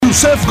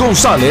Yusef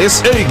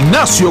González e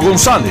Ignacio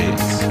González.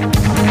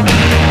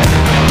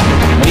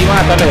 Muy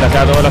buenas tardes,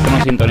 gracias a todos los que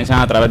nos sintonizan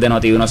a través de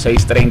Noti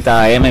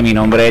 1630 AM. Mi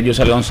nombre es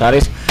Yusef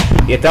González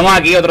y estamos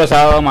aquí otro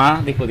sábado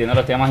más discutiendo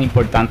los temas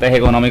importantes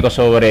económicos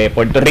sobre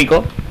Puerto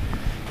Rico.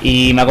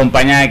 Y me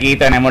acompaña aquí,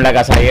 tenemos la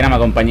casa llena, me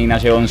acompaña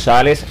Ignacio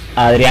González,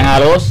 Adrián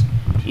Alós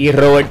y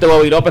Roberto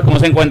Bobby López. ¿Cómo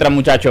se encuentran,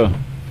 muchachos?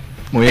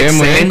 Muy bien,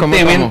 muy bien.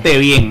 Excelentemente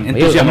bien,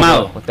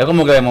 entusiasmado. Usted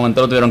como que de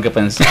momento lo tuvieron que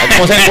pensar.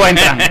 ¿Cómo se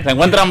encuentran? ¿Se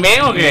encuentran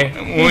bien o qué?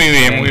 Muy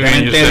bien, muy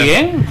bien.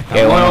 Bien.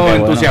 Qué bueno,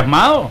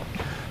 entusiasmado.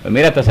 Pues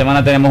mira, esta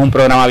semana tenemos un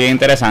programa bien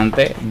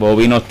interesante.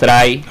 Bobby nos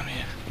trae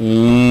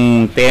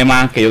un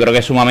tema que yo creo que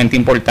es sumamente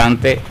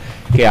importante,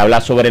 que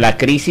habla sobre la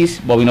crisis.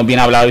 Bobby nos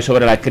viene a hablar hoy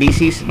sobre la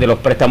crisis de los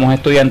préstamos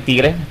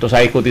estudiantiles. Esto se ha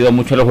discutido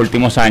mucho en los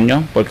últimos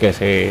años porque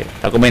se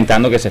está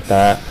comentando que se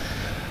está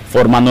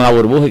formando una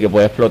burbuja y que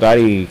puede explotar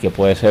y que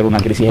puede ser una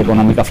crisis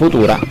económica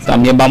futura.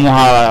 También vamos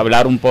a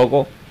hablar un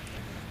poco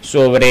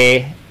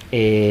sobre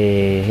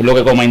lo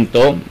que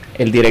comentó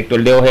el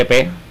director de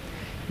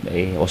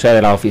OGP, o sea,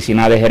 de la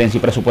Oficina de Gerencia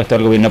y Presupuesto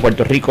del Gobierno de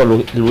Puerto Rico,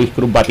 Luis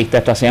Cruz Batista,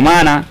 esta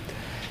semana,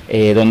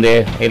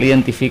 donde él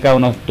identifica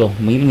unos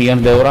 $2,000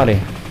 millones.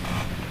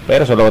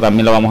 Pero eso luego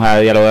también lo vamos a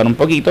dialogar un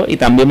poquito. Y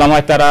también vamos a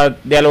estar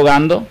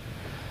dialogando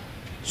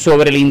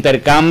sobre el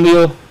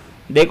intercambio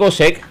de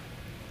COSEC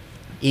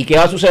y qué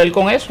va a suceder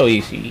con eso.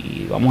 Y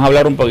si vamos a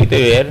hablar un poquito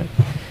y ver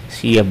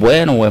si es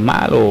bueno o es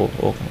malo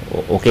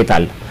o qué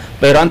tal.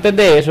 Pero antes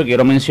de eso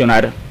quiero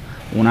mencionar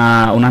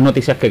unas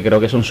noticias que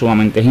creo que son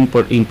sumamente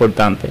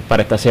importantes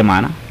para esta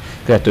semana,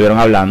 que estuvieron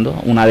hablando.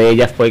 Una de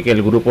ellas fue que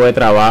el grupo de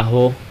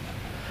trabajo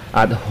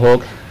ad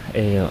hoc,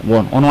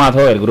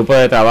 el grupo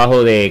de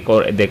trabajo de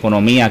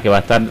economía que va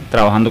a estar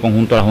trabajando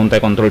conjunto a la Junta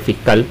de Control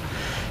Fiscal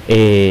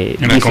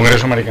en el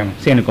Congreso americano.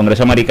 Sí, en el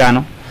Congreso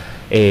americano.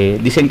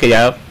 Dicen que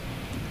ya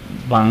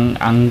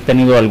han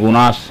tenido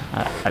algunos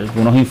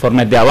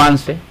informes de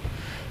avance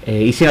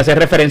y sin hacer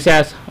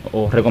referencias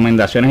o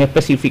recomendaciones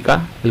específicas,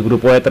 el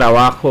grupo de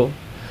trabajo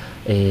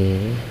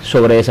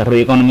sobre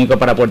desarrollo económico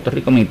para Puerto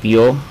Rico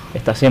emitió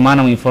esta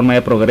semana un informe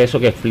de progreso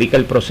que explica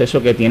el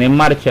proceso que tiene en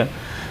marcha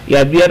y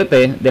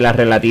advierte de la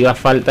relativa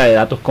falta de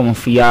datos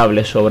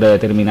confiables sobre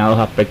determinados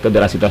aspectos de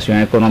la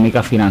situación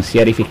económica,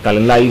 financiera y fiscal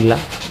en la isla.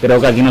 Creo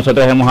que aquí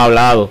nosotros hemos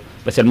hablado,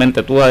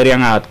 especialmente tú,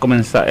 Adrián, has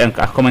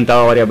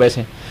comentado varias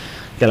veces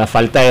que la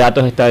falta de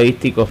datos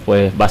estadísticos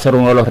pues va a ser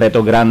uno de los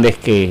retos grandes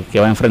que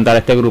va a enfrentar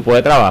este grupo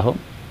de trabajo.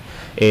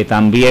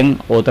 También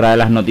otra de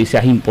las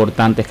noticias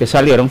importantes que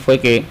salieron fue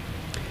que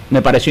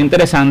me pareció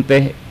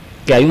interesante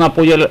que hay un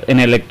apoyo en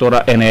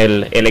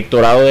el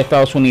electorado de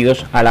Estados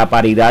Unidos a la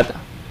paridad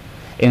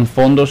en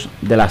fondos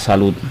de la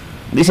salud.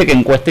 Dice que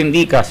encuesta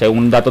indica,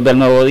 según datos del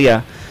Nuevo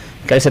Día,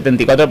 que el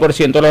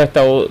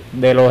 74%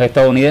 de los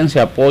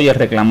estadounidenses apoya el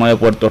reclamo de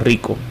Puerto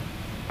Rico.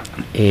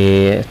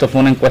 Esto fue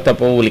una encuesta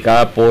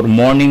publicada por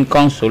Morning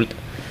Consult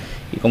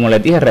y, como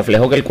les dije,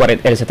 reflejó que el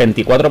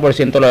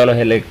 74% de los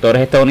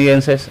electores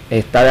estadounidenses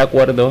está de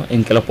acuerdo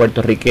en que los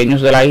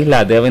puertorriqueños de la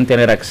isla deben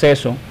tener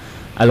acceso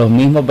a los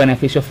mismos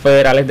beneficios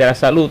federales de la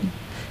salud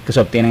que se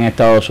obtienen en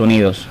Estados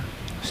Unidos.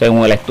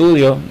 Según el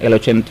estudio, el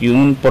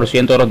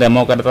 81% de los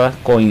demócratas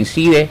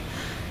coincide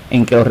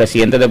en que los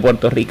residentes de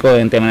Puerto Rico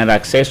deben tener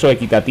acceso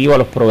equitativo a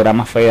los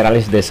programas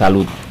federales de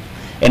salud.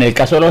 En el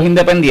caso de los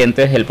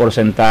independientes, el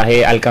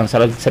porcentaje alcanza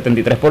el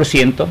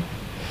 73%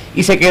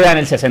 y se queda en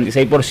el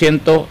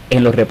 66%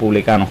 en los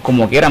republicanos.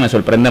 Como quiera, me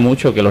sorprende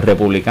mucho que los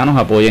republicanos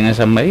apoyen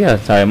esas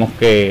medidas. Sabemos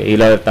que, y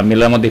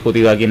también lo hemos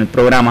discutido aquí en el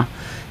programa,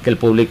 que el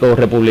público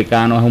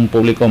republicano es un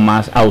público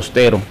más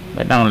austero,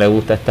 ¿verdad? No le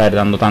gusta estar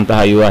dando tantas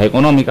ayudas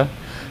económicas,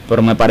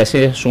 pero me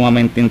parece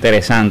sumamente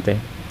interesante.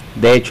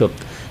 De hecho,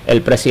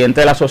 el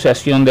presidente de la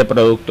Asociación de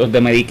Productos de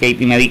Medicaid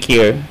y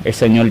Medicare, el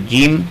señor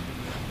Jim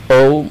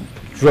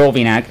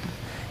O'Drovinac,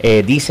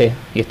 dice,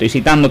 y estoy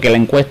citando, que la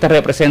encuesta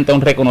representa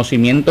un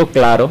reconocimiento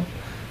claro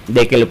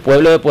de que el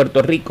pueblo de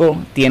Puerto Rico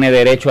tiene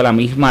derecho a la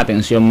misma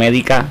atención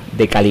médica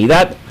de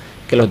calidad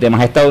que los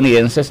demás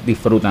estadounidenses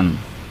disfrutan.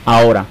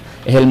 Ahora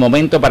es el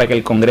momento para que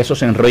el Congreso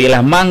se enrolle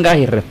las mangas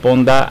y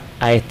responda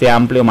a este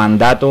amplio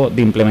mandato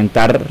de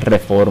implementar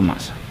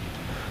reformas.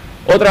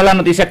 Otra de las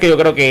noticias que yo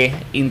creo que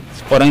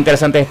fueron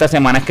interesantes esta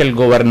semana es que el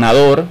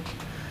gobernador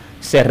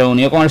se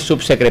reunió con el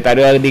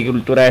subsecretario de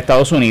Agricultura de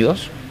Estados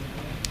Unidos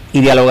y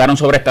dialogaron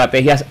sobre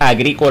estrategias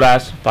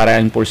agrícolas para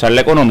impulsar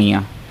la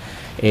economía.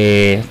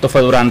 Esto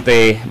fue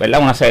durante, ¿verdad?,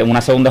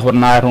 una segunda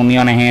jornada de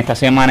reuniones en esta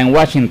semana en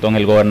Washington.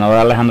 El gobernador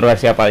Alejandro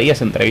García Padilla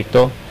se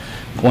entrevistó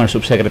con el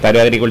subsecretario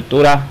de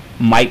Agricultura,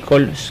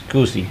 Michael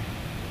Scusi.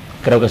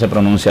 Creo que se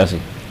pronuncia así.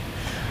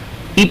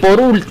 Y por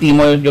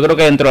último, yo creo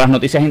que dentro de las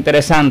noticias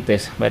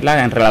interesantes,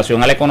 ¿verdad?, en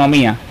relación a la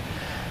economía,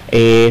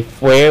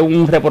 fue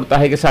un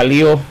reportaje que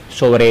salió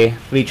sobre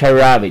Richard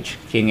Ravitch,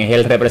 quien es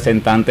el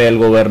representante del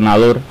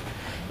gobernador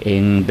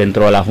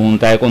dentro de la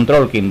Junta de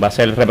Control, quien va a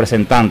ser el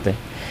representante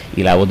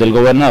y la voz del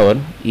gobernador.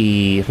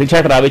 Y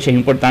Richard Ravitch, es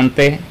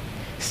importante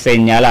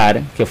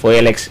señalar que fue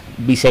el ex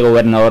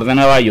vicegobernador de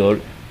Nueva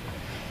York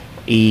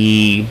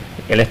y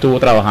él estuvo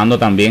trabajando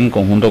también en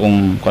conjunto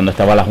con cuando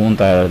estaba la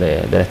Junta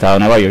del Estado de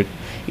Nueva York.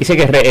 Dice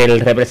que el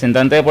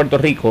representante de Puerto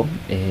Rico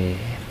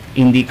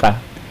indica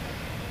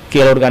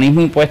que el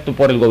organismo impuesto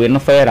por el gobierno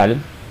federal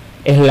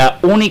es la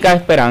única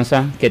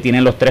esperanza que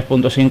tienen los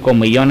 3.5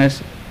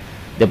 millones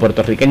de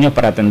puertorriqueños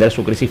para atender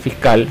su crisis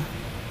fiscal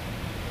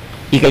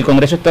y que el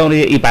Congreso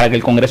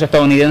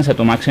estadounidense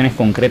tome acciones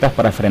concretas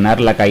para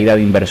frenar la caída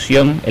de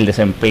inversión, el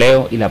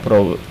desempleo y la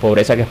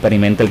pobreza que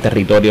experimenta el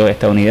territorio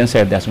estadounidense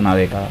desde hace una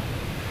década.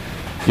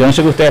 Yo no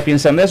sé qué ustedes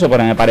piensan de eso,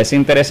 pero me parece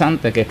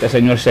interesante que este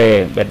señor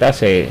se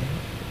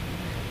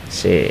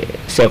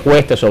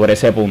acueste sobre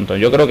ese punto.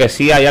 Yo creo que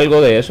sí hay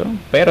algo de eso,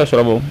 pero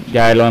eso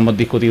ya lo hemos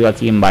discutido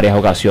aquí en varias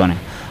ocasiones.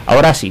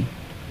 Ahora sí,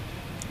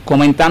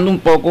 comentando un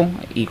poco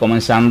y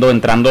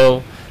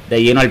entrando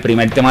de lleno al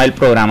primer tema del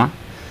programa,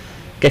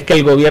 que es que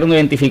el gobierno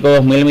identificó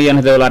 $2,000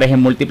 millones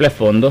en múltiples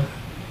fondos.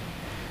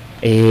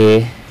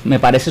 Me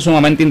parece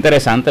sumamente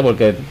interesante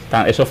porque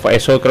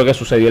eso creo que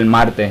sucedió el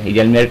martes y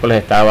ya el miércoles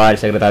estaba el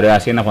secretario de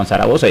Hacienda, Juan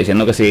Zaragoza,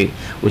 diciendo que si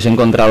hubiese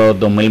encontrado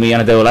 $2,000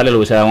 millones le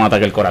hubiese dado un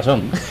ataque al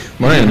corazón.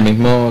 Bueno, el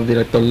mismo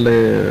director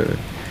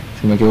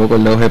si me equivoco,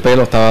 el de OGP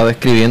lo estaba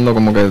describiendo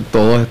como que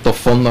todos estos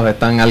fondos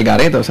están al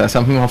garete, o sea,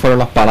 esas mismas fueron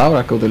las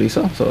palabras que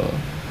utilizó.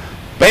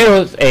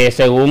 Pero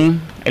según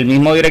el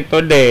mismo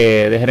director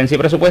de Gerencia y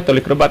Presupuesto,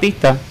 Luis Cruz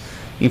Batista,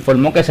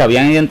 informó que se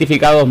habían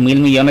identificado $2,000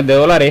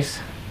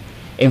 millones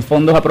en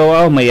fondos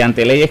aprobados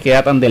mediante leyes que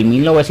datan del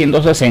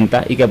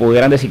 1960 y que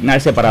pudieran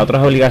designarse para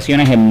otras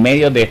obligaciones en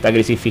medio de esta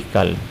crisis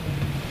fiscal.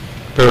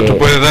 Pero tú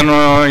puedes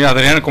darnos,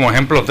 Adrián, como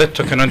ejemplos de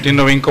esto, es que no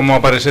entiendo bien cómo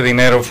aparece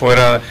dinero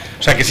fuera.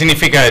 O sea, ¿qué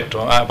significa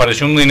esto?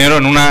 ¿Apareció un dinero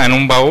en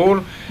un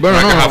baúl,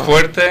 una caja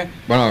fuerte?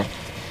 Bueno,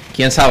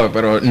 quién sabe,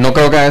 pero no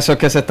creo que a eso es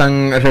que se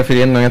están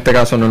refiriendo en este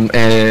caso.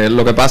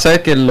 Lo que pasa es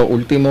que en los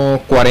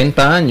últimos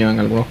 40 años, en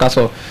algunos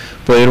casos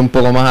puede ir un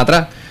poco más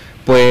atrás,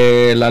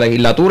 pues la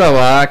legislatura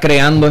va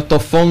creando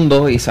estos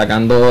fondos y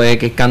sacando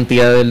X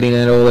cantidad del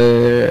dinero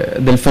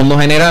del fondo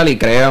general y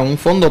crea un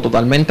fondo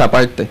totalmente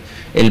aparte.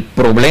 El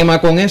problema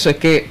con eso es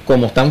que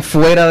como están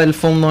fuera del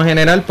fondo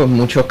general, pues en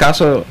muchos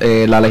casos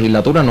la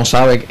legislatura no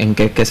sabe en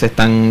qué es que se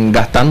están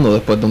gastando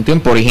después de un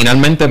tiempo.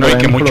 Originalmente, no, y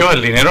que mucho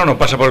del dinero no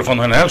pasa por el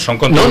fondo general, son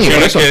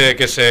contribuciones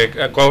que se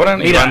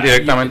cobran y van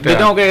directamente. Yo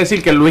tengo que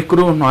decir que Luis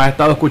Cruz nos ha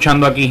estado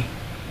escuchando aquí,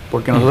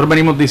 porque nosotros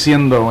venimos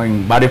diciendo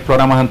en varios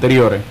programas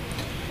anteriores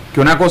que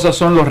una cosa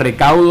son los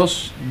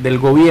recaudos del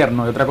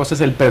gobierno y otra cosa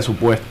es el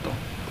presupuesto.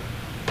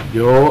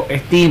 Yo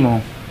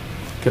estimo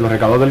que los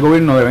recaudos del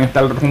gobierno deben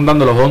estar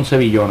rondando los 11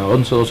 billones,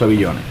 11 o 12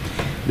 billones.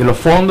 De los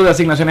fondos de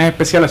asignaciones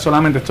especiales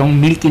solamente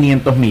son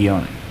 1.500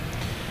 millones.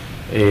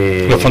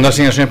 Los fondos de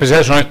asignaciones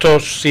especiales son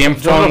estos 100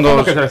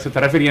 fondos que se está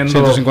refiriendo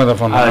 150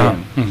 fondos.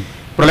 El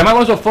problema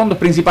con esos fondos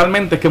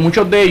principalmente es que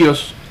muchos de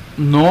ellos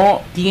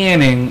no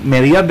tienen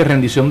medidas de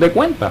rendición de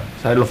cuentas.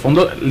 O sea, los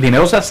fondos, el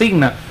dinero se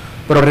asigna,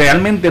 pero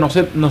realmente no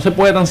se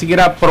puede tan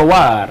siquiera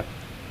probar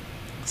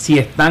si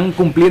están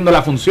cumpliendo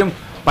la función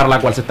para la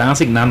cual se están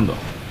asignando.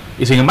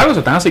 Y sin embargo se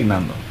están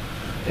asignando.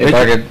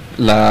 Para que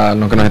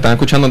los que nos están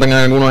escuchando tengan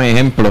algunos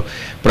ejemplos.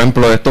 Por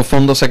ejemplo, estos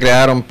fondos se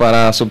crearon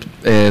para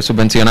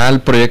subvencionar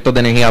proyectos de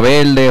energía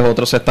verde,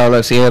 otros se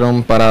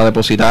establecieron para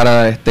depositar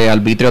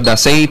arbitrios de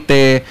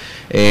aceite,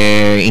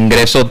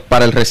 ingresos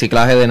para el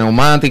reciclaje de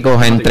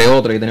neumáticos, entre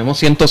otros. Y tenemos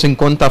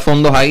 150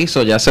 fondos ahí,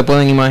 ya se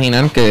pueden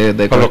imaginar que...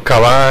 Para los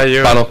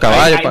caballos. Para los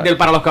caballos.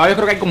 Para los caballos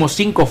creo que hay como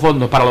 5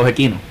 fondos para los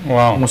equinos.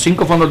 Wow. Como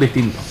 5 fondos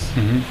distintos.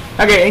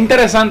 Es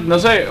interesante, no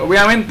sé,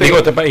 obviamente...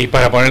 Y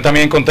para poner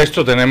también en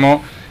contexto,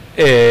 tenemos...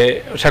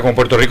 o sea, como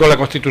Puerto Rico la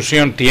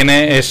Constitución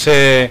tiene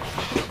esa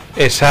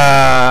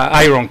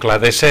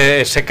ironclad,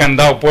 ese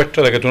candado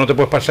puesto de que tú no te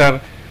puedes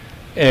pasar,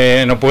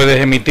 no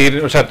puedes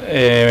emitir, o sea,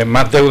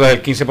 más deuda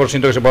del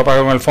 15% que se pueda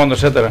pagar con el fondo,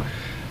 etcétera.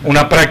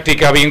 Una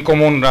práctica bien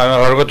común a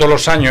lo largo de todos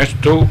los años es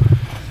tú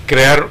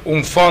crear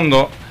un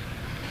fondo,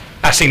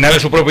 asignarle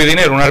su propio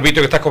dinero, un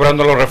arbitrio que estás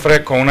cobrando en los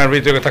refrescos, un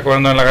arbitrio que estás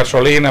cobrando en la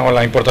gasolina o en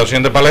la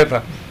importación de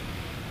paletas.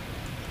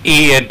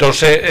 Y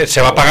entonces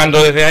se va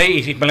pagando desde ahí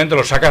y simplemente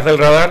lo sacas del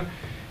radar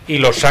y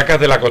lo sacas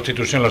de la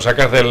Constitución, lo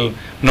sacas del...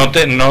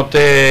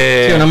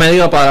 Sí, una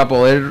medida para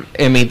poder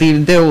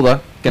emitir deuda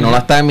que no la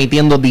está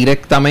emitiendo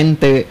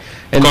directamente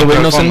el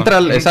gobierno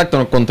central,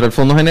 exacto, contra el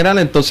Fondo General,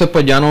 entonces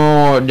pues ya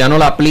no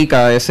le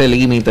aplica ese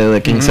límite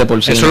de 15%.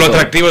 Eso es lo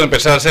atractivo de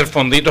empezar a hacer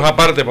fonditos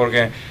aparte,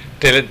 porque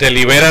te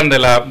liberan de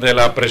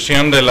la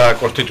presión de la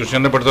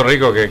Constitución de Puerto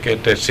Rico que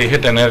te exige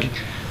tener...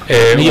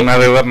 una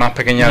deuda más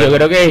pequeña. Yo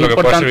creo que es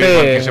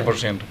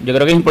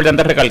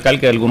importante recalcar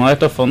que algunos de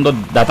estos fondos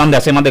datan de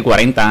hace más de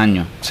 40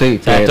 años. Sí,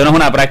 o sea, esto no es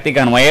una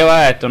práctica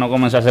nueva, esto no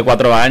comenzó hace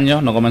 4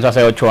 años, no comenzó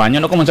hace 8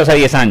 años, no comenzó hace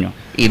 10 años.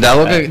 Y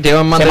dado que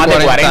llevan más de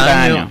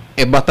 40 años,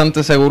 es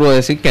bastante seguro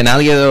decir que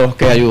nadie de los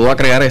que ayudó a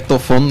crear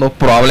estos fondos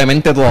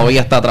probablemente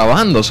todavía está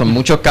trabajando. En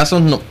muchos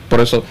casos,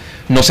 por eso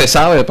no se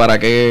sabe para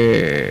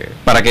qué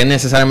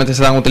necesariamente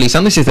se están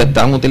utilizando y si se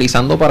están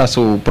utilizando para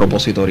su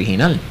propósito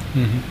original.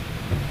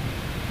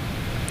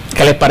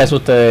 ¿Qué les parece a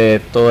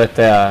ustedes todo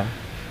este...?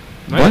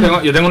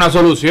 Bueno, yo tengo una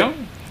solución.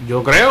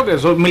 Yo creo que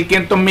esos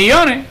 1.500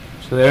 millones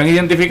Se deben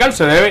identificar,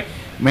 se debe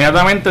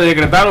inmediatamente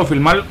decretar o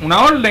firmar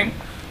una orden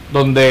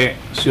donde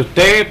si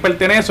usted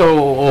pertenece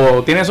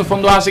o tiene esos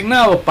fondos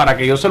asignados, para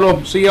que yo se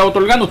los siga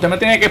otorgando, usted me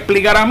tiene que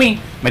explicar a mí,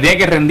 me tiene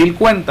que rendir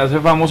cuenta, ese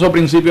famoso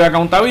principio de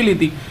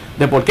accountability,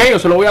 de por qué yo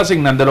se lo voy a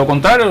asignar. De lo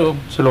contrario,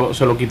 se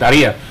lo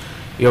quitaría.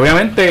 Y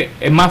obviamente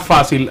es más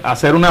fácil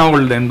hacer una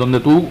orden donde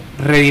tú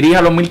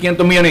redirijas los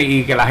 1.500 millones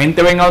y que la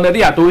gente venga donde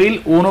ti, a tú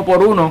ir uno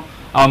por uno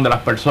a donde las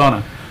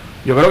personas.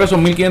 Yo creo que esos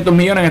 1.500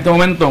 millones en este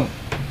momento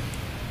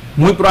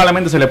muy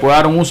probablemente se le puede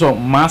dar un uso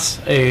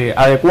más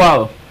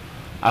adecuado,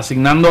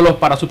 asignándolos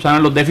para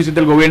subsanar los déficits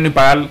del gobierno y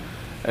pagar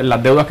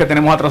las deudas que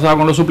tenemos atrasadas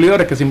con los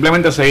suplidores, que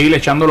simplemente seguir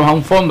echándolos a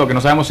un fondo que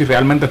no sabemos si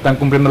realmente están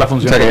cumpliendo la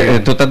función. O sea, que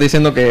tú estás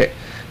diciendo que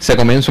se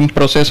comienza un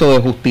proceso de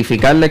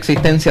justificar la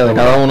existencia de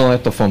cada uno de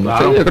estos fondos.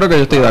 Claro. Sí, yo creo que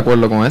yo estoy de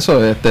acuerdo con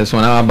eso.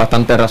 Suena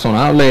bastante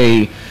razonable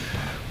y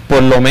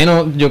por lo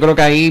menos yo creo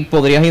que ahí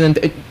podrías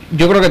identificar.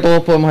 Yo creo que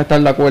todos podemos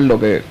estar de acuerdo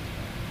que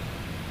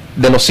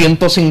de los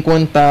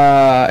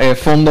 150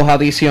 fondos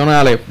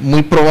adicionales,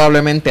 muy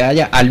probablemente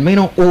haya al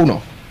menos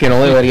uno que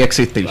no debería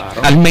existir.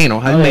 Claro. Al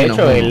menos. De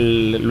hecho,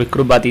 Luis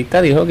Cruz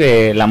Batista dijo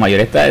que la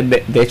mayoría está,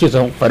 de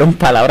hecho, fueron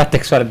palabras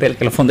textuales de él,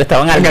 que los fondos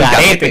estaban al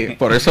garete.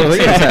 Por eso lo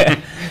digo. O sea,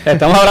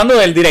 estamos hablando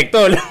del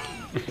director,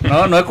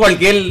 no es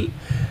cualquier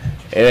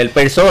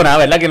persona,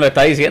 ¿verdad?, que lo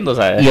está diciendo,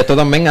 ¿sabes? y esto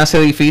también hace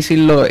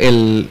difícil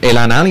el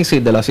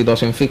análisis de la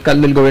situación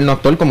fiscal del gobierno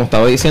actual, como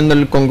estaba diciendo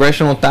el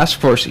Congressional Task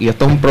Force, y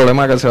esto es un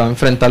problema que se va a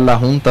enfrentar la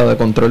Junta de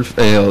Control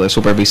o de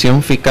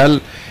Supervisión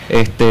Fiscal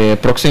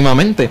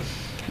próximamente,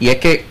 y es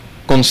que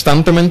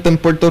constantemente en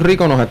Puerto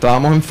Rico nos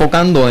estábamos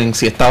enfocando en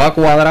si estaba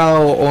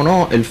cuadrado o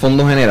no el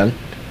fondo general,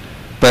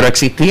 pero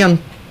existían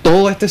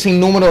todo este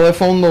sinnúmero de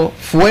fondos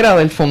fuera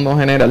del fondo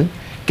general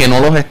que no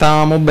los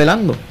estábamos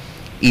velando,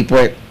 y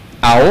pues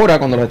ahora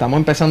cuando lo estamos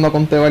empezando a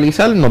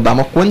contabilizar nos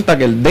damos cuenta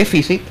que el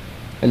déficit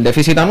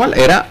anual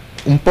era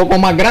un poco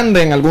más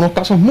grande, en algunos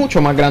casos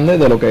mucho más grande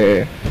de lo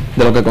que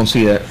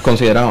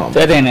considerábamos.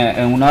 Fíjate,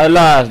 en una de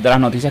las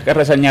noticias que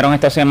reseñaron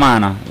esta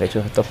semana, de hecho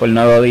esto fue el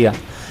Nuevo Día,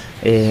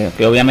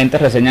 que obviamente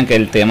reseñan que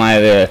el tema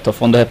de estos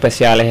fondos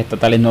especiales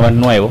estatales no es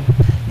nuevo.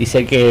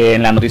 Dice que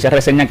en la noticia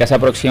reseñan que hace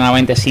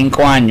aproximadamente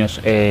 5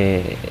 años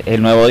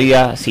el Nuevo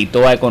Día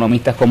citó a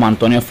economistas como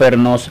Antonio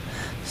Fernos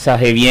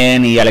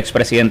Sajevien y al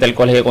expresidente del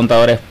Colegio de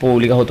Contadores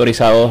Públicos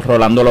Autorizados,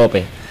 Rolando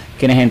López,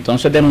 quienes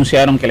entonces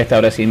denunciaron que el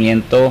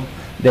establecimiento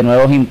de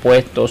nuevos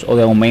impuestos o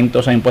de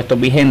aumentos a impuestos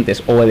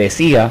vigentes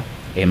obedecía,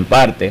 en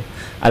parte,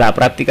 a la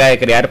práctica de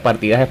crear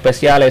partidas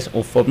especiales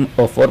o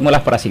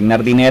fórmulas para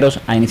asignar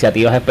dineros a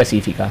iniciativas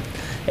específicas.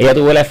 Ella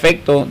tuvo el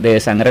efecto de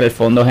desangrar el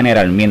fondo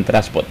general,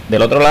 mientras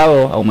del otro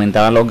lado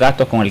aumentaban los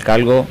gastos con el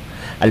cargo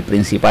al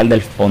principal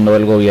del fondo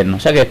del gobierno. O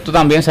sea que esto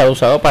también se ha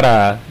usado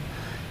para,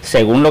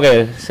 según lo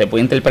que se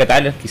puede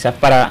interpretar, quizás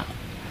para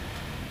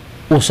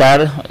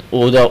usar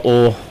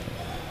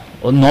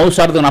o no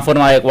usar de una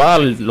forma adecuada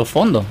los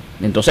fondos.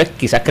 Entonces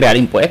quizás crear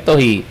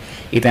impuestos y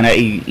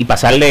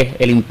pasarle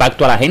el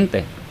impacto a la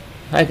gente.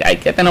 Hay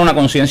que tener una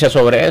conciencia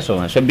sobre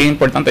eso. Eso es bien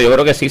importante. Yo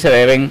creo que sí se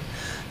deben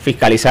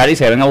fiscalizar y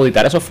se deben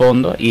auditar esos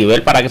fondos y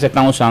ver para qué se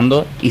están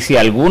usando, y si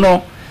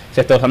alguno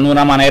se está usando de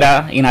una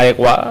manera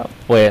inadecuada,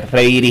 pues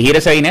redirigir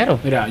ese dinero.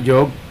 Mira,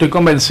 yo estoy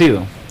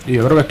convencido, y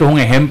yo creo que esto es un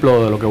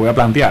ejemplo de lo que voy a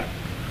plantear.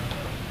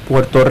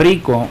 Puerto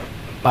Rico,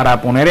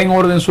 para poner en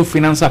orden sus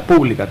finanzas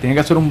públicas, tiene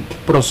que hacer un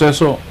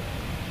proceso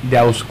de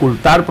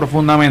auscultar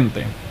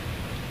profundamente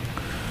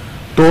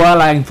toda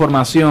la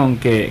información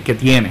que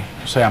tiene.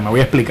 O sea, me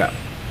voy a explicar.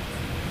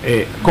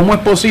 ¿Cómo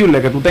es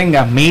posible que tú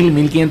tengas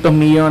 1.500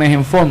 millones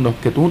en fondos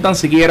que tú tan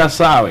siquiera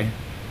sabes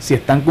si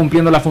están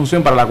cumpliendo la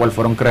función para la cual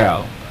fueron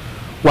creados?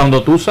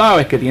 Cuando tú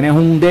sabes que tienes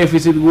un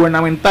déficit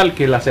gubernamental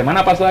que la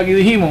semana pasada aquí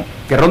dijimos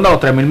que ronda los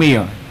 3.000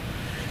 millones.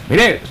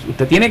 Mire,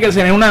 usted tiene que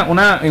tener en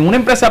una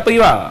empresa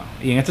privada,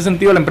 y en este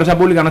sentido la empresa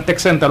pública no está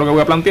exenta de lo que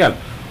voy a plantear.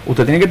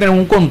 Usted tiene que tener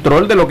un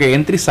control de lo que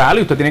entra y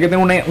sale, usted tiene que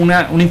tener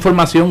una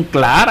información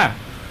clara.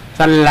 O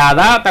sea, la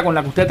data con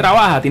la que usted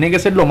trabaja tiene que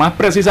ser lo más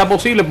precisa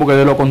posible, porque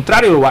de lo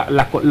contrario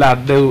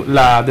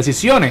las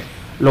decisiones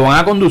lo van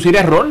a conducir a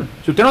error.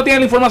 Si usted no tiene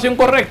la información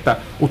correcta,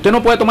 usted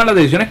no puede tomar las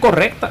decisiones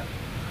correctas.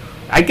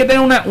 Hay que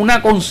tener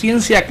una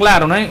conciencia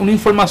clara, una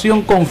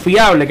información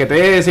confiable que te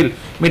debe decir,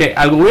 mire,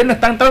 al gobierno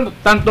está entrando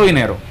tanto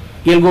dinero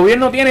y el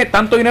gobierno tiene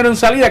tanto dinero en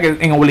salida que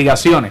en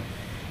obligaciones.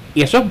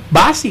 Y eso es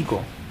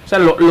básico. O sea,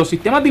 los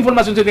sistemas de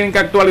información se tienen que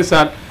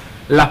actualizar.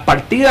 Las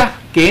partidas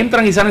que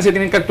entran y salen se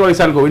tienen que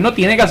actualizar. El gobierno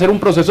tiene que hacer un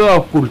proceso de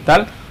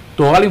ocultar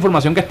toda la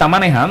información que está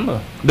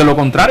manejando. De lo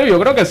contrario, yo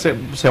creo que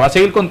se va a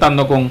seguir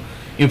contando con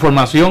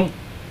información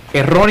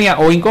errónea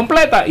o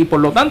incompleta, y por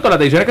lo tanto las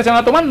decisiones que se van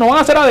a tomar no van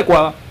a ser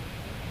adecuadas.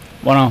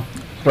 Bueno,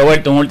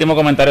 Roberto, un último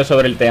comentario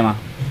sobre el tema.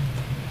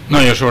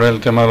 No, yo sobre el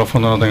tema de los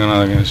fondos no tengo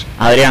nada que decir.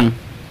 Adrián.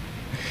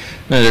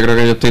 No, yo creo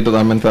que yo estoy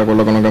totalmente de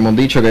acuerdo con lo que hemos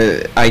dicho,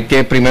 que hay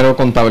que primero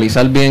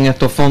contabilizar bien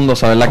estos fondos,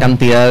 saber la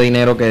cantidad de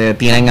dinero que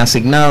tienen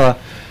asignada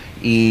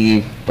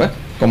y, pues,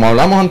 como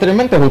hablamos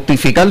anteriormente,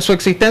 justificar su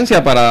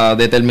existencia para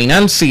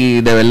determinar si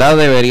de verdad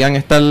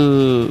deberían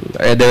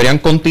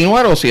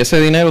continuar o si ese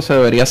dinero se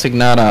debería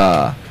asignar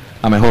a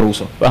a mejor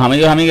uso. Pues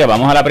amigos y amigas,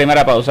 vamos a la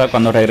primera pausa.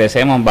 Cuando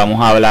regresemos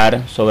vamos a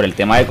hablar sobre el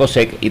tema de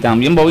COSEC, y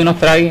también Bobby nos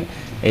trae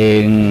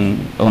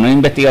una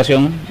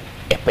investigación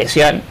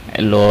especial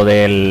en lo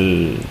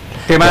del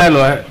tema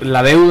de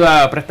la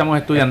deuda, préstamos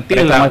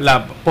estudiantiles,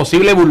 la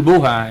posible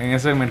burbuja en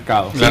ese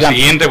mercado. La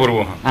siguiente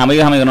burbuja.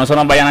 Amigos, no se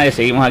nos vaya nadie,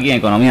 seguimos aquí en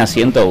Economía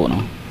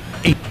 101.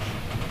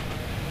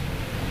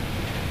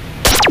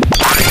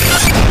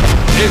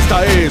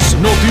 Esta es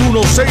Noti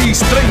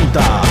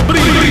 1630.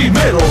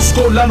 Primeros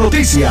con la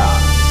noticia.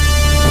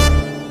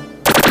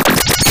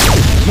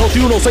 Noti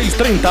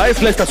 1630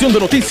 es la estación de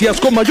noticias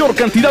con mayor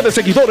cantidad de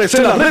seguidores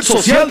en la red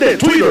social de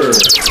Twitter,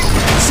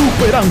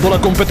 superando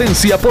la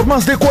competencia por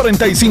más de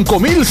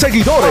 45,000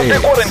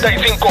 seguidores.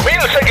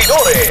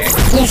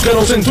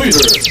 Búscanos en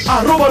Twitter,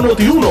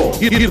 @Noti1,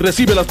 y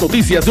recibe las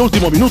noticias de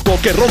último minuto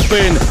que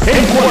rompen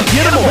en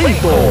cualquier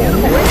momento.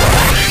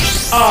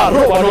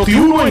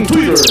 @Noti1 en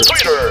Twitter.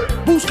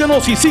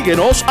 Búscanos y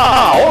síguenos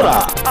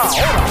ahora.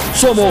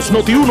 Somos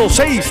Noti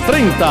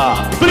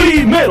 1630.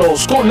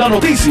 Primeros con la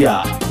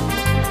noticia.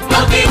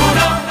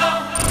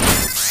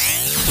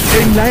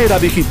 En la era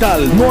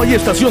digital no hay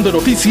estación de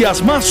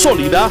noticias más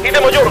sólida y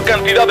de mayor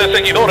cantidad de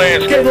seguidores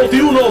que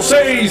Noti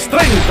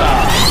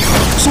 1630.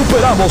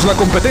 Superamos la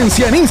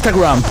competencia en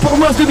Instagram por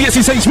más de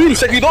 16,000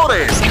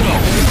 seguidores.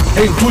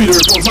 En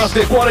Twitter por más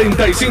de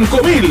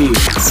 45,000.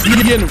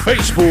 Y en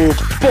Facebook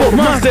por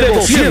más de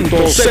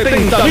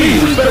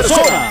 270,000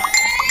 personas.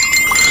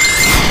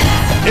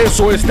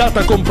 Eso es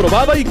data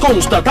comprobada y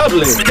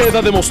constatable.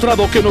 Queda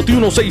demostrado que Noti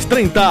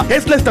 1630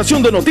 es la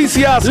estación de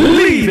noticias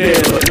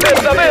líder.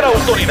 Verdadera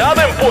autoridad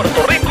en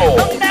Puerto Rico.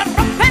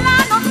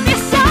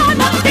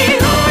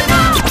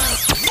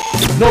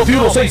 Noti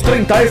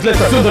 1630 es la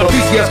estación de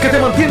noticias que te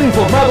mantiene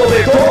informado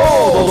de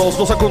todos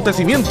los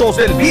acontecimientos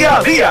del día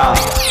a día.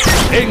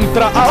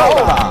 Entra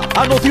ahora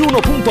a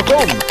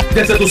notiuno.com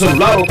desde tu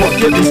celular o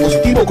cualquier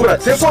dispositivo con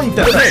acceso a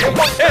internet.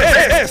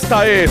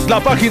 Esta es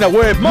la página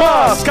web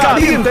más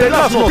caliente de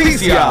las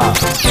noticias.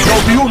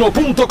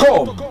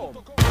 Notiuno.com.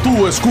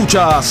 Tú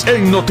escuchas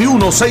en Noti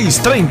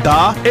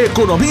 1630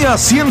 Economía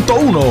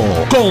 101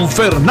 con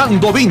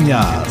Fernando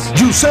Viñas,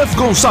 Yusef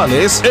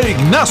González e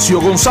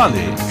Ignacio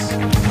González.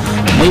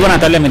 Muy buenas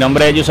tardes, mi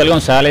nombre es Yusef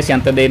González, y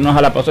antes de irnos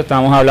a la pausa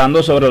estábamos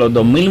hablando sobre los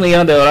 2,000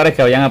 millones de dólares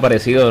que habían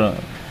aparecido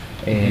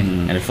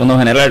en el Fondo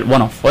General,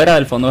 bueno, fuera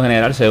del Fondo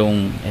General,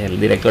 según el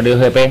director de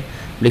OGP,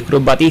 Luis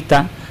Cruz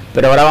Batista.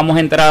 Pero ahora vamos a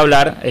entrar a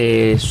hablar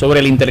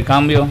sobre el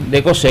intercambio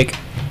de COSEC,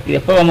 y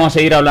después vamos a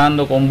seguir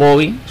hablando con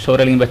Bobby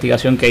sobre la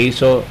investigación que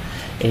hizo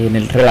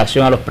en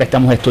relación a los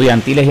préstamos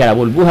estudiantiles y a la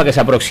burbuja que se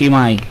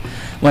aproxima ahí.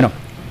 Bueno,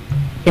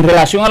 en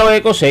relación a lo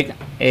de COSEC,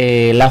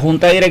 la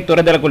Junta de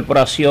Directores de la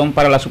Corporación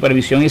para la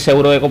Supervisión y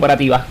Seguro de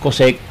Cooperativas,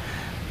 COSEC,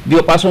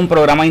 dio paso a un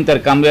programa de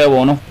intercambio de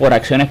bonos por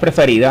acciones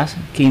preferidas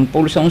que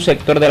impulsa un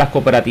sector de las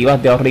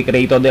cooperativas de ahorro y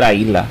créditos de la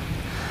isla.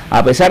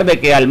 A pesar de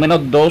que al menos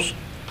 2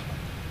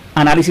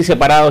 análisis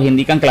separados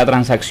indican que la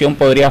transacción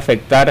podría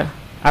afectar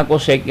a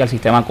COSEC y al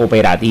sistema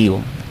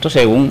cooperativo. Esto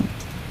según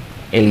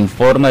el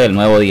informe del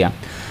Nuevo Día.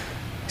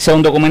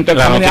 Según documento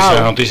examinado,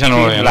 la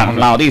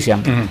noticia.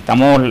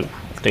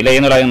 Estoy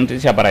leyendo la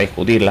noticia para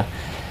discutirla.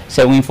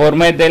 Según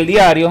informes del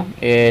diario,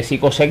 si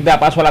COSEC da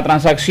paso a la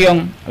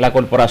transacción, la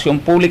corporación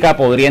pública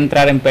podría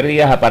entrar en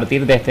pérdidas a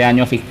partir de este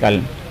año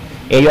fiscal.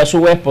 Ello a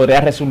su vez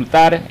podría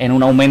resultar en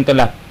un aumento en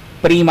las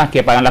primas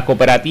que pagan las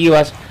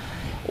cooperativas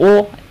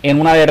o en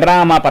una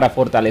derrama para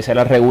fortalecer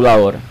al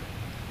regulador.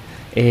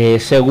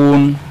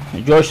 Según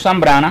George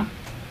Zambrana,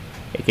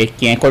 que es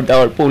quien es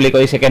contador público,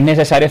 dice que es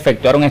necesario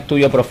efectuar un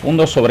estudio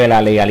profundo sobre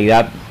la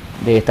legalidad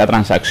de esta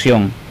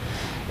transacción.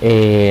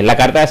 La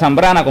carta de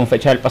Zambrana, con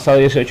fecha del pasado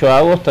 18 de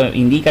agosto,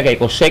 indica que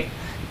COSEC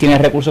tiene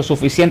recursos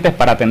suficientes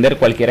para atender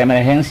cualquier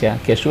emergencia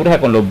que surja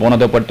con los bonos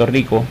de Puerto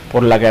Rico,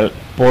 por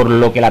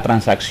lo que la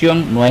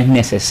transacción no es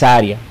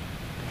necesaria.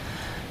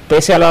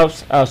 Pese a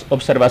las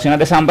observaciones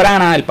de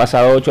Zambrana, el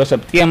pasado 8 de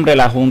septiembre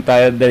la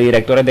Junta de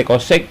Directores de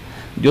COSEC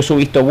dio su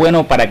visto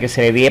bueno para que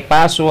se dé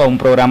paso a un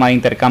programa de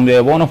intercambio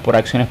de bonos por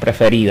acciones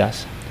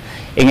preferidas.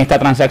 En esta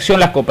transacción,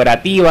 las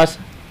cooperativas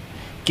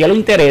que lo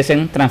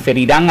interesen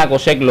transferirán a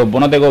COSEC los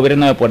bonos de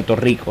gobierno de Puerto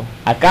Rico.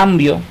 A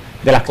cambio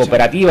de las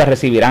cooperativas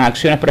recibirán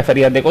acciones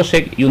preferidas de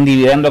COSEC y un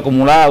dividendo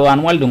acumulado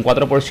anual de un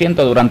 4%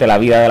 durante la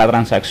vida de la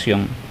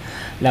transacción.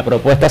 La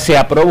propuesta se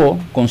aprobó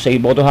con 6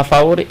 votos a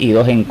favor y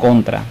 2 en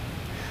contra.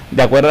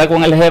 De acuerdo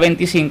con el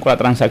G25, la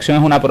transacción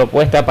es una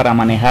propuesta para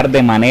manejar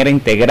de manera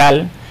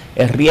integral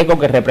el riesgo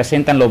que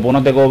representan los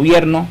bonos de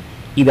gobierno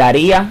y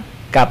daría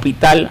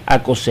capital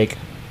a COSEC.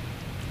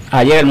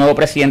 Ayer el nuevo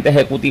presidente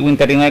ejecutivo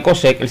interino de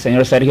COSEC, el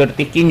señor Sergio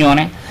Ortiz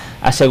Quiñones,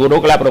 aseguró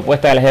que la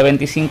propuesta del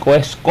G25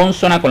 es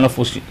consona con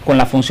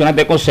las funciones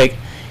de COSEC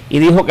y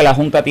dijo que la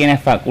Junta tiene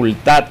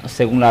facultad,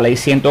 según la Ley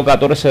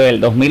 114 del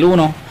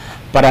 2001,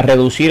 para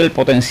reducir el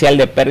potencial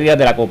de pérdidas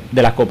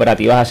de las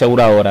cooperativas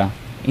aseguradoras,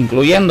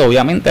 incluyendo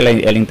obviamente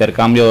el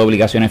intercambio de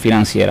obligaciones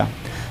financieras.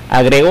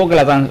 Agregó que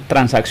la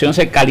transacción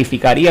se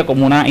calificaría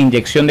como una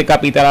inyección de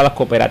capital a las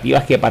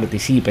cooperativas que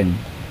participen.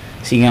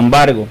 Sin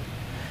embargo,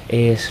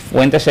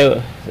 fuentes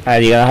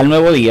allegadas al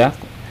Nuevo Día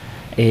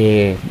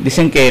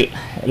dicen que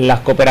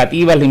las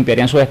cooperativas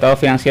limpiarían sus estados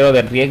financieros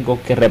de riesgo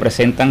que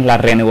representan la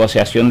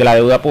renegociación de la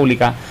deuda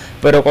pública,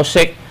 pero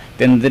COSEC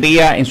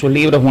tendría en sus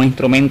libros un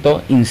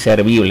instrumento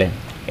inservible.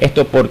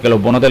 Esto porque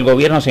los bonos del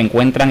gobierno se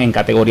encuentran en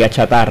categoría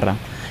chatarra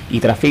y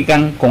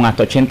trafican con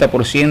hasta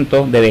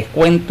 80% de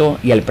descuento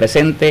y al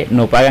presente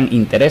no pagan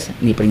interés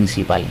ni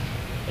principal.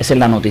 Esa es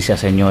la noticia,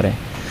 señores.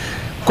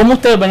 ¿Cómo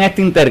ustedes ven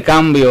este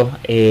intercambio?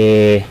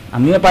 A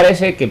mí me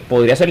parece que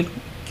podría ser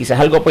quizás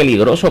algo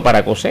peligroso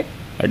para COSEC,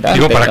 ¿verdad?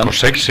 Digo, para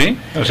COSEC sí.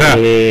 O sea,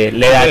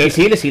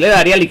 sí le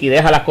daría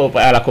liquidez a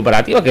las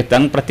cooperativas que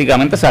están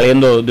prácticamente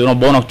saliendo de unos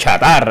bonos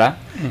chatarra,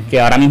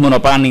 que ahora mismo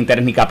no pagan ni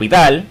interés ni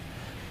capital,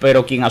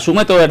 pero quien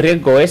asume todo el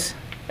riesgo es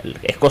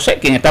COSEC,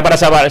 quien está para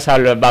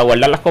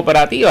salvaguardar las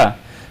cooperativas.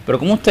 Pero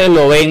 ¿cómo ustedes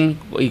lo ven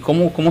y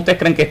cómo ustedes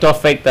creen que esto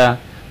afecta,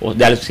 o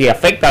si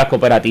afecta a las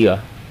cooperativas?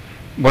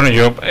 Bueno,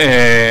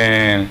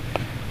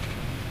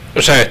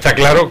 o sea, está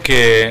claro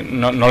que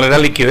no le da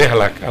liquidez a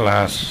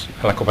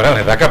las cooperativas,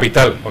 les da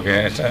capital,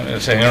 porque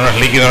el señor no es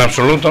líquido en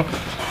absoluto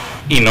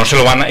y no se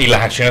lo van y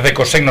las acciones de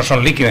COSEC no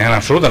son líquidas en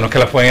absoluto, no es que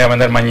las pueden ir a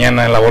vender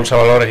mañana en la bolsa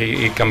de valores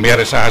y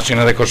cambiar esas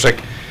acciones de COSEC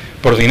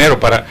por dinero.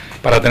 Para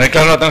tener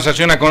claro la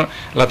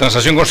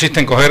transacción consiste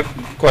en coger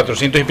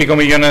 400 y pico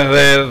millones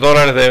de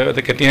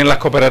dólares que tienen las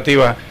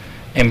cooperativas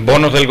en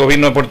bonos del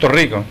gobierno de Puerto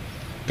Rico,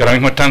 que ahora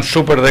mismo están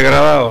súper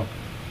degradados,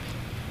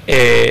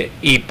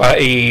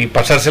 y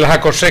pasárselas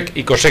a COSEC,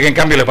 y COSEC en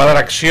cambio les va a dar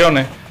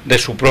acciones de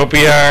su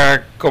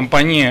propia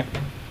compañía,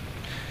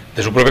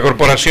 de su propia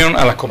corporación,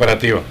 a las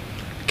cooperativas,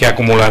 que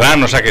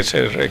acumularán, o sea,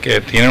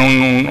 que tienen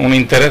un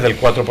interés del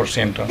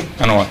 4%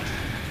 anual.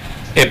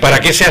 ¿Para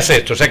qué se hace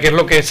esto? O sea, ¿qué es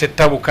lo que se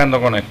está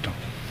buscando con esto?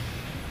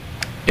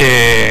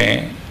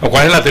 ¿O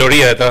cuál es la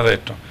teoría detrás de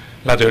esto?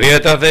 La teoría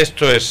detrás de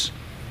esto es: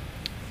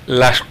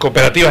 las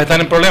cooperativas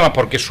están en problemas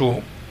porque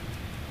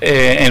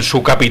en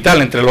su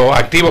capital, entre los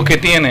activos que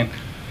tienen,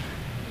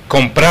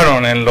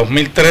 compraron en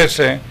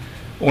 2013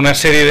 una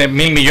serie de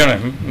 1.000 millones,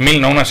 mil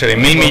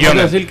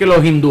millones. Es decir, que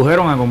los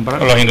indujeron a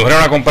comprar. Los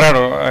indujeron a comprar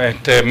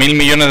 1.000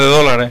 millones de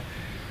dólares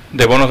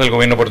de bonos del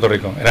gobierno de Puerto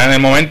Rico. Era en el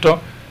momento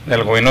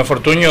del gobierno de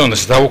Fortuño donde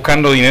se estaba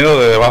buscando dinero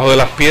de debajo de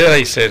las piedras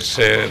y se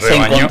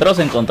rebañó.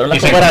 Se encontró en las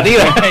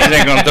cooperativas. Y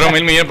se encontró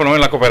 1.000 millones por lo menos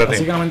en las cooperativas.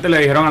 Básicamente le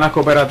dijeron a las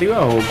cooperativas: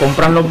 o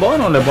compran los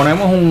bonos, le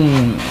ponemos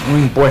un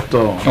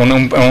impuesto.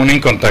 Un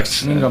income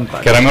tax.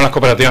 Que ahora mismo las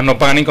cooperativas no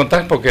pagan income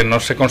tax porque no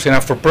se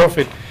consideran for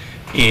profit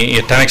y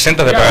están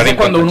exentas de pagar income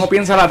tax. Cuando uno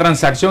piensa la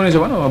transacción y dice,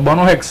 bueno,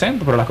 bonos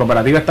exentos, pero las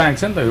cooperativas están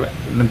exentas.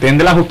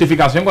 Entiende la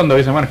justificación cuando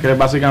dicen, bueno, es que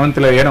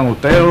básicamente le dijeron: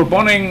 ustedes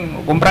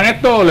compran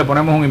esto o le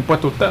ponemos un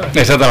impuesto a ustedes.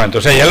 Exactamente.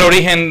 O sea, ya el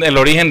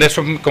origen de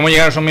eso, cómo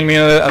llegaron esos 1.000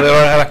 millones de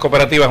dólares a las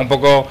cooperativas, es un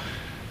poco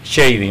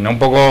shady, ¿no? Un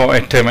poco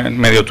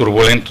medio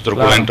truculento.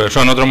 Claro.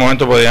 Eso en otro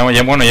momento podríamos,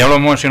 ya lo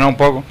hemos mencionado un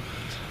poco,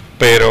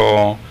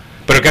 pero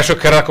el caso es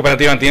que ahora las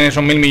cooperativas tienen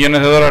esos 1.000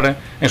 millones de dólares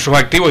en sus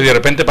activos y de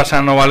repente pasan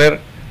a no valer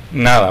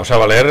nada, o sea,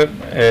 valer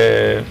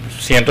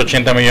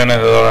 180 millones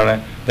de dólares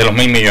de los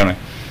 1.000 millones.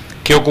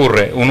 ¿Qué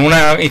ocurre?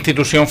 Una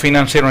institución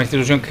financiera, una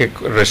institución que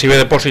recibe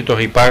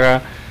depósitos y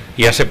paga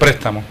y hace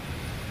préstamos,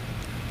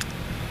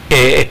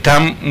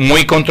 están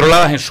muy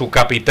controladas en su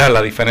capital.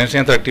 La diferencia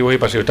entre activos y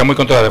pasivos está muy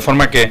controlada, de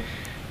forma que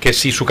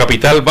si su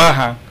capital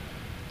baja,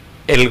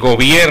 el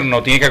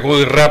gobierno tiene que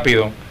acudir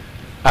rápido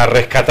a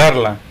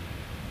rescatarla,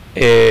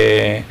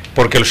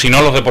 porque si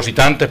no los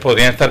depositantes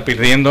podrían estar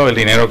perdiendo el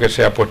dinero que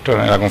se ha puesto,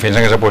 la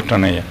confianza que se ha puesto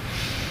en ella.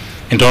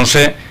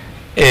 Entonces,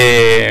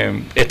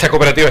 estas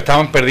cooperativas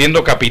estaban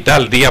perdiendo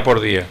capital día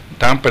por día,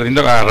 estaban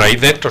perdiendo a raíz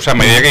de esto, o sea, a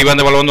medida que iban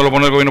devaluando los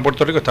bonos del gobierno de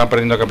Puerto Rico, estaban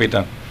perdiendo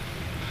capital.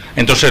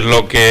 Entonces,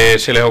 lo que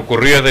se les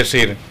ocurrió es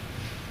decir: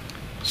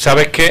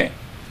 ¿sabes qué?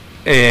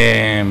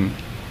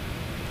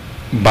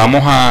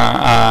 Vamos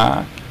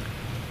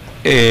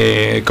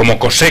como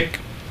COSEC,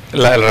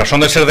 la razón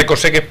de ser de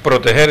COSEC es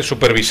proteger,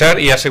 supervisar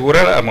y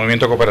asegurar al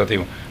movimiento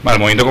cooperativo. Al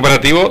movimiento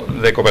cooperativo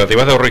de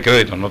cooperativas de ahorro y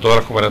crédito, no todas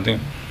las cooperativas.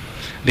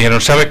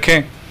 Dijeron: ¿sabes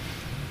qué?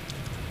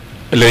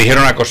 Le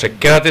dijeron a COSEC: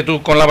 quédate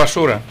tú con la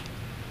basura,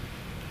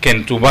 que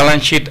en tu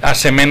balance sheet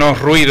hace menos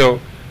ruido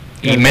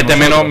y mete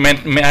menos,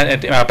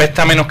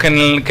 apesta menos que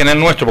en el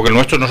nuestro, porque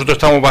nosotros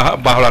estamos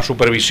bajo la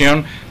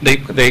supervisión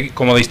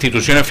como de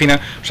instituciones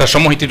financieras, o sea,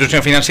 somos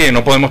instituciones financieras y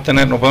no podemos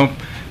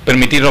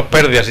permitirnos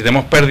pérdidas. Si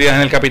tenemos pérdidas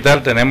en el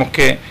capital, tenemos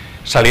que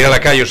salir a la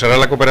calle o cerrar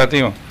la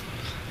cooperativa.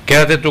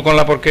 Quédate tú con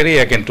la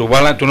porquería, que en tu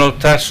balance tú no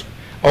estás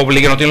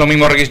obligado, no tienes los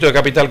mismos requisitos de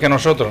capital que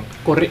nosotros.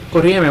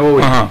 Corrígeme,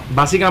 Bobby.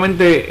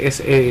 Básicamente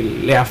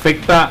le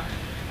afecta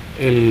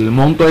el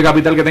monto de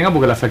capital que tenga,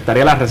 porque le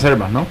afectaría las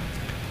reservas, ¿no?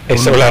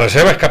 La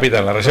reserva es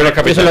capital, la reserva es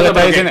capital.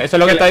 Eso es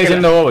lo que está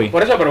diciendo Bobby.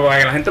 Por eso, pero para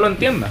que la gente lo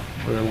entienda.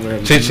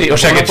 Sí, o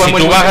sea, que si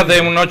tú bajas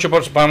de un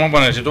 8%, vamos a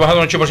poner, si tú bajas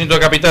de un 8% de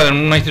capital en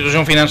una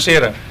institución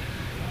financiera,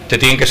 te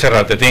tienen que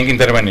cerrar, te tienen que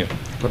intervenir.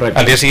 Correcto.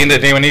 Al día siguiente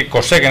tiene que venir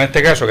COSEC, en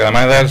este caso, que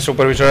además de dar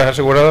supervisores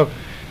asegurador,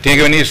 tiene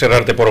que venir y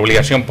cerrarte por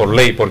obligación, por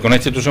ley, porque una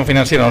institución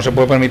financiera no se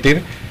puede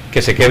permitir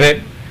que se quede,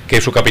 que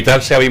su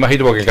capital sea bien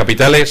bajito, porque el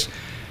capital es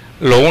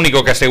lo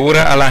único que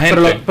asegura a la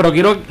gente...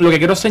 Pero lo que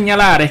quiero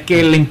señalar es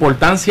que la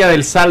importancia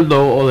del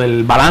saldo o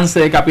del balance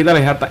de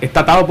capitales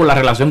está atado por la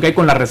relación que hay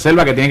con la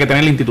reserva que tiene que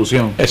tener la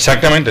institución.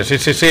 Exactamente, sí,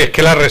 es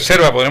que la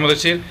reserva, podemos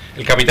decir,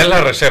 el capital es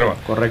la reserva.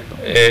 Correcto.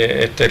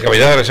 El capital es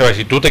la reserva, y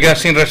si tú te quedas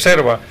sin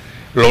reserva,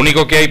 lo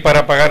único que hay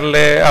para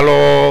pagarle a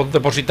los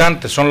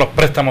depositantes son los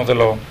préstamos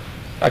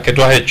a que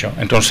tú has hecho.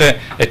 Entonces,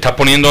 estás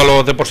poniendo a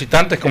los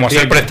depositantes como a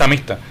ser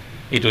prestamistas.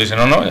 Y tú dices,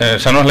 no,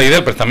 esa no es la idea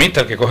del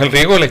prestamista. El que coge el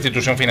riesgo es la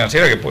institución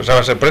financiera, que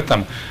sabe hacer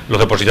préstamos. Los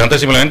depositantes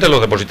simplemente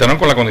los depositaron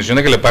con la condición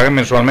de que le paguen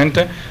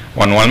mensualmente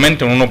o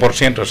anualmente un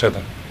 1%,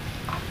 etcétera.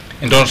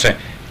 Entonces,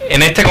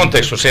 en este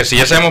contexto, o sea, si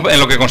ya sabemos en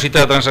lo que consiste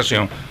la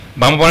transacción,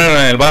 vamos a ponerlo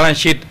en el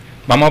balance sheet,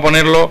 vamos a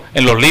ponerlo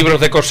en los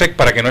libros de COSEC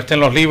para que no estén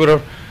los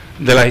libros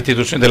de las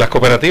instituciones, de las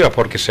cooperativas,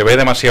 porque se ve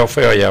demasiado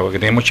feo allá, porque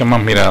tiene muchas más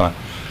miradas.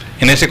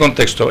 En ese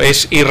contexto,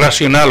 ¿es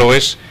irracional o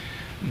es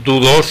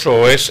dudoso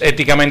o es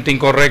éticamente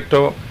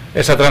incorrecto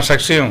esa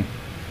transacción?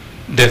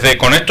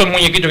 Con estos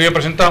muñequitos que yo he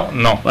presentado,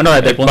 no. Bueno,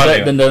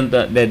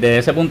 desde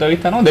ese punto de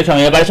vista, no. De hecho, a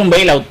mí me parece un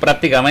bailout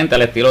prácticamente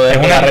al estilo de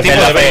la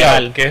Reserva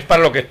Federal, que es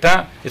para lo que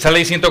está esa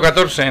ley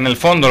 114, en el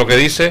fondo lo que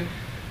dice,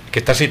 que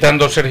está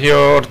citando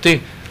Sergio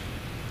Ortiz,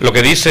 lo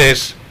que dice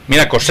es,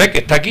 mira, COSEC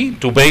está aquí,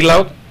 tu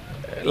bailout,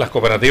 las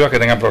cooperativas que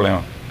tengan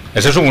problemas.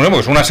 Ese es su función,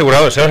 porque es un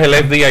asegurador, ese es el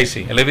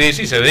FDIC. El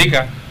FDIC se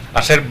dedica a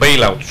hacer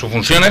bailout. Su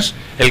función es,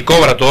 él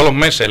cobra todos los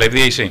meses, el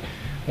FDIC,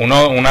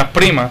 unas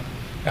primas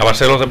a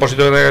base de los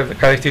depósitos de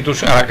cada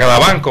institución, a cada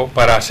banco,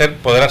 para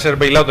poder hacer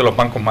bailout de los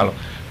bancos malos.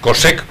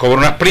 COSEC cobra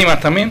unas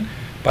primas también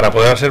para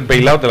poder hacer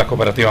bailout de las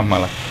cooperativas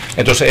malas.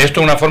 Entonces,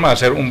 esto es una forma de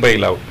hacer un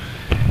bailout.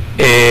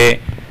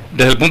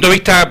 Desde el punto de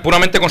vista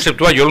puramente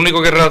conceptual, yo lo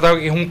único que he relatado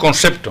aquí es un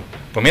concepto.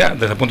 Pues mira,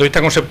 desde el punto de vista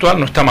conceptual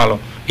no está malo.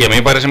 Y a mí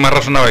me parece más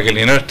razonable que el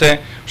dinero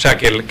esté, o sea,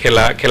 que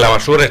la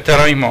basura esté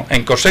ahora mismo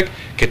en COSEC,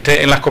 que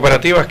esté en las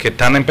cooperativas que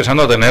están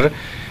empezando a tener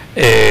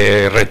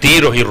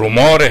retiros y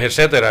rumores,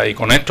 etcétera, y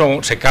con esto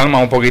se calma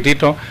un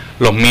poquitito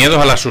los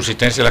miedos a la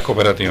subsistencia de las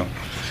cooperativas.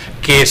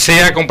 Que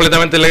sea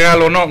completamente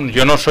legal o no,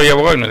 yo no soy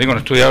abogado y no he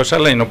estudiado esa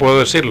ley, no puedo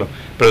decirlo,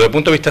 pero desde el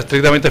punto de vista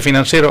estrictamente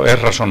financiero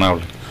es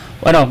razonable.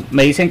 Bueno,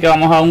 me dicen que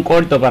vamos a un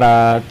corto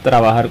para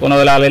trabajar con lo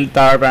de la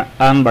alerta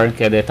Amber,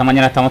 que de esta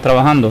mañana estamos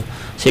trabajando,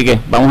 así que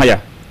vamos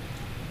allá.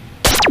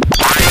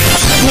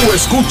 Tú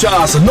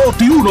escuchas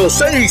Noti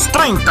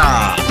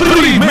 1630.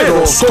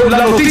 Primeros con la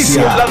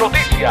noticia.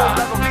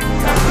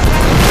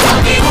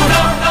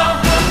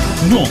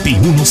 Noti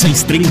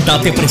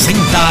 1630 te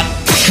presenta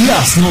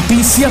las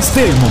noticias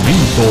del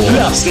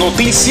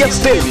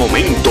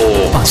momento.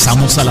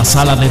 Pasamos a la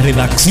sala de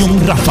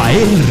redacción.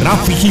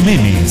 Rafi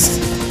Jiménez.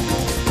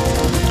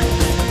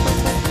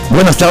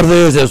 Buenas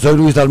tardes, soy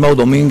Luis Dalmau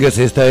Domínguez,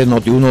 esta es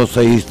Noti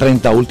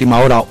 1630, última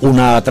hora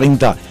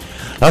 1:30.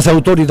 Las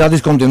autoridades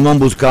continúan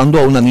buscando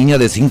a una niña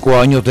de 5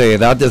 años de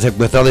edad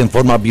secuestrada en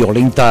forma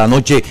violenta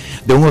anoche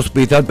de un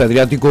hospital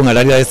pediátrico en el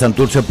área de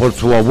Santurce por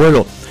su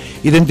abuelo,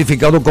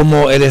 identificado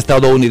como el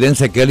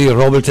estadounidense Kelly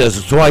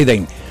Roberts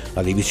Swiden.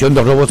 La División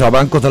de Robos a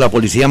Bancos de la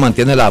Policía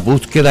mantiene la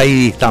búsqueda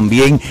y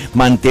también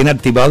mantiene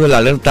activado el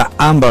alerta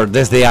Amber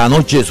desde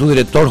anoche. Su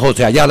director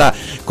José Ayala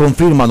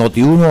confirma a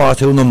Noti1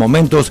 hace unos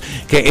momentos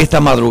que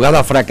esta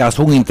madrugada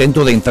fracasó un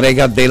intento de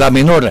entrega de la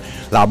menor.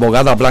 La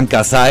abogada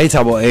Blanca Sáez,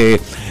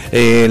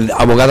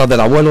 abogada del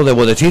abuelo,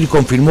 debo decir,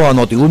 confirmó a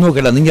Noti1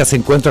 que la niña se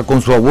encuentra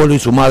con su abuelo y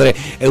su madre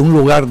en un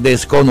lugar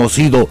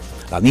desconocido.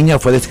 La niña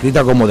fue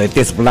descrita como de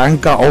tez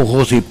blanca,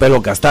 ojos y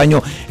pelo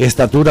castaño,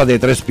 estatura de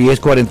 3 pies,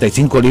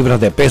 45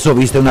 libras de peso,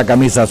 viste una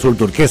camisa azul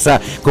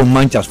turquesa con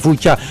manchas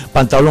fucha,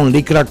 pantalón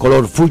licra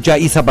color fucha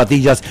y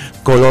zapatillas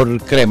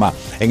color crema.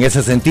 En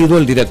ese sentido,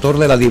 el director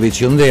de la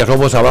División de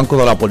Robos a Banco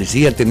de la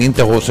Policía, el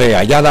teniente José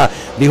Ayala,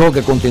 dijo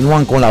que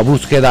continúan con la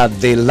búsqueda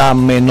de la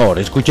menor.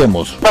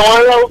 Escuchemos. Estamos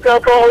en la búsqueda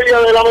todavía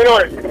de la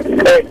menor,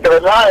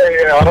 ¿verdad?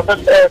 Ahora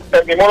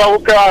perdimos la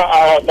búsqueda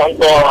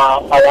tanto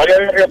a área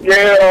de Río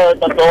Piedra,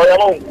 tanto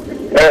a de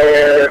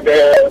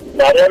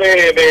área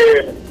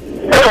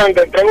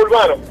del tren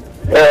urbano,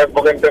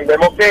 porque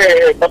entendemos que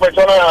esta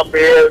persona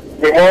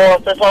vimos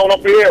acceso a unos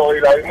videos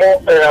y la vimos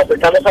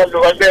acercándose al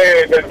lugar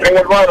del tren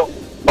urbano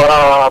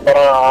para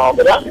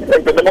 ¿verdad?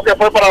 Entendemos que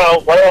fue para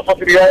ocupar las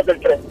facilidades del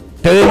tren.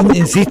 ¿Ustedes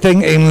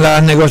insisten en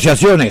las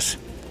negociaciones?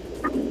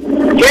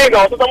 Sí,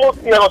 nosotros estamos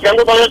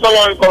negociando también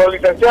con los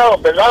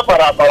licenciados, ¿verdad?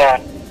 Para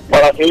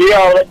así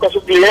hablar con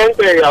sus clientes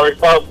y a ver,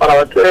 para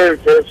ver que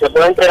se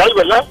pueda entregar,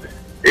 ¿verdad?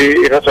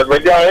 Y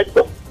resolver ya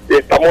esto. Y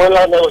estamos en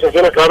las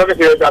negociaciones, claro que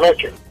sí, desde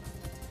anoche.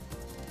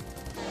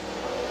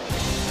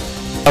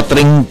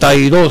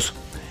 32.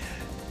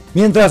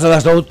 Mientras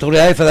las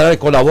autoridades federales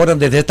colaboran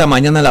desde esta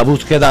mañana en la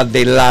búsqueda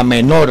de la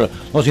menor,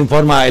 nos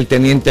informa el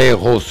teniente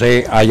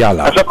José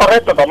Ayala. Eso es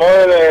correcto, estamos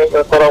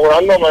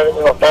colaborando,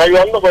 nos están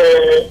ayudando pues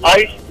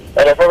ICE,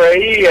 el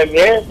FBI, el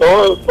NIE,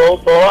 todas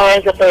las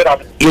agencias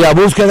federales. ¿Y la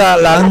búsqueda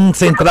la han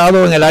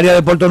centrado en el área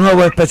de Puerto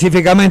Nuevo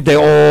específicamente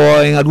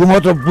o en algún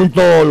otro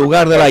punto o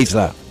lugar de la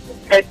isla?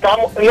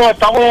 Estamos ya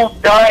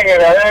en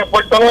el área de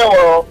Puerto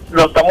Nuevo,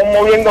 lo estamos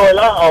moviendo,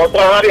 ¿verdad?, a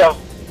otras áreas.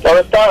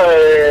 Ahora está,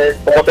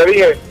 como te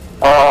dije,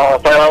 a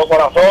Sagrado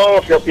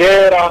Corazón, Río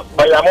Piedra,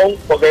 Bayamón,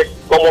 porque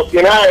como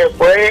tiene,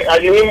 fue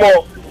allí mismo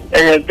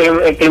en el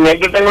primer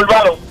tren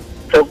urbano,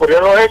 se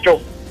ocurrieron los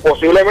hechos,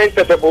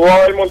 posiblemente se pudo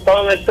haber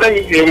montado en el tren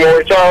y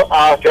moverse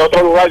hacia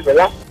otro lugar,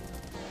 ¿verdad?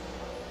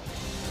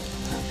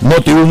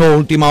 Noti1,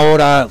 última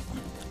hora,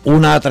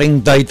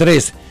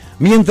 1:33.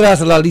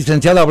 Mientras la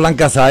licenciada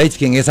Blanca Sáez,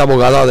 quien es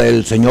abogada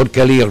del señor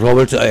Kelly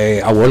Roberts,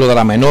 abuelo de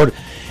la menor,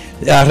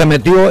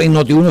 arremetió en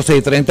Noti1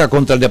 630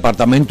 contra el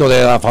Departamento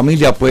de la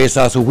Familia, pues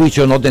a su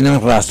juicio no tenían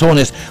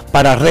razones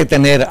para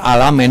retener a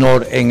la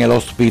menor en el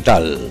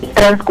hospital.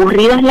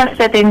 Transcurridas las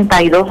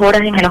 72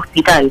 horas en el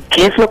hospital,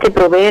 ¿qué es lo que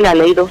provee la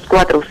ley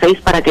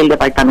 246 para que el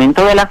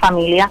Departamento de la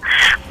Familia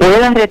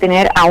pueda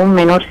retener a un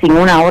menor sin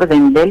una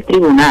orden del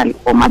tribunal,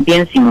 o más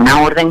bien sin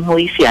una orden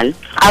judicial?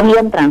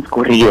 Habían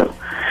transcurrido.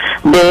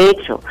 De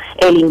hecho,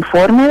 el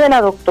informe de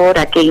la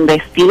doctora que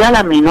investiga a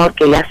la menor,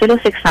 que le hace los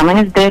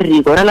exámenes de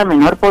rigor a la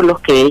menor por los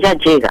que ella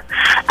llega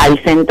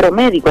al centro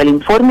médico, el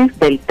informe es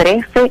del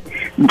 13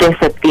 de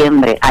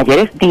septiembre, ayer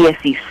es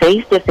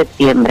 16 de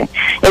septiembre.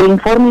 El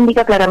informe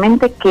indica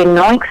claramente que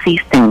no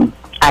existen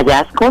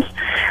hallazgos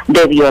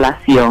de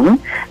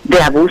violación,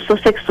 de abuso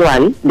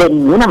sexual, de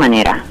ninguna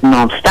manera.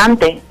 No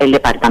obstante, el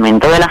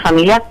Departamento de la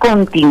Familia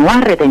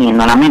continúa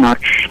reteniendo a la menor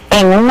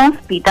en un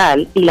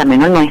hospital y la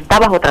menor no está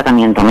bajo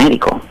tratamiento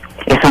médico.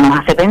 Eso nos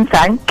hace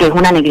pensar que es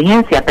una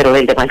negligencia, pero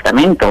del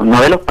departamento,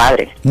 no de los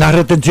padres. ¿Una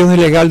retención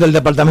ilegal del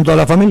Departamento de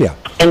la Familia?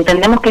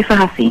 Entendemos que eso es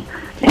así.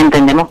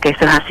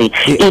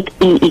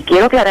 Y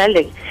quiero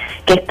aclararle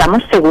que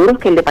estamos seguros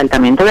que el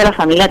Departamento de la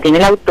Familia tiene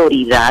la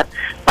autoridad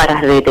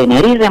para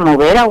detener y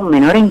remover a un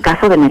menor en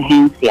caso de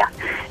emergencia.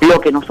 Lo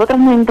que nosotros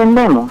no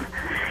entendemos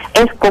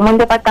es cómo el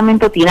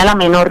departamento tiene a la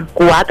menor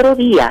 4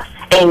 días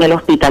en el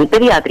hospital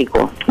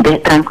pediátrico, de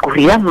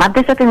transcurridas más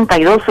de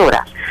 72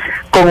 horas,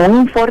 con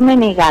un informe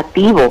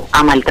negativo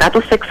a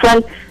maltrato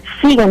sexual,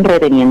 siguen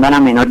reteniendo a la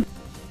menor.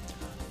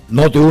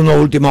 Noti1,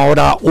 última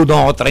hora,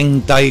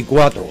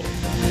 1:34.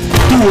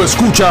 Tú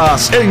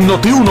escuchas en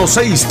Noti1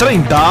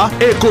 630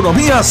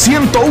 Economía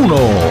 101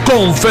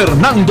 con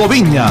Fernando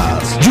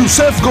Viñas,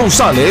 Yusef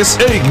González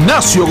e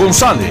Ignacio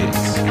González.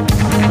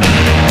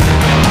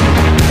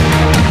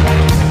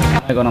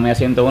 Economía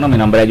 101, mi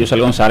nombre es Yusef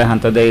González.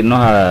 Antes de irnos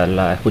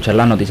a escuchar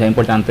las noticias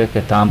importantes que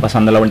estaban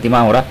pasando en la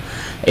última hora,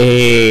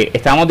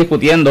 estábamos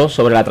discutiendo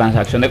sobre la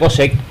transacción de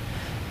COSEC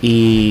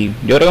y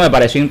yo creo que me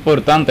pareció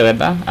importante,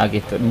 ¿verdad?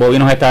 Aquí Bobby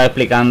nos estaba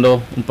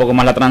explicando un poco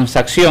más la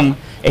transacción.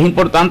 Es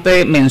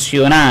importante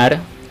mencionar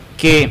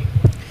que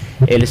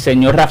el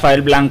señor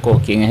Rafael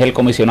Blanco, quien es el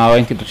comisionado de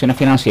instituciones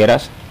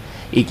financieras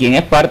y quien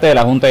es parte de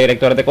la Junta de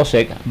Directores de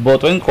COSEC,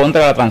 votó en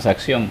contra de la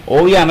transacción.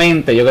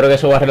 Obviamente, yo creo que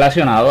eso va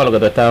relacionado a lo que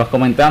tú estabas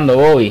comentando,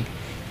 Bobby,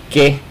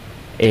 que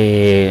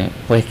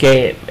pues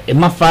que es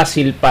más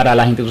fácil para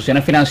las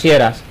instituciones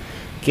financieras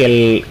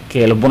que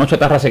los bonos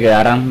chatarra se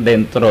quedaran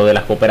dentro de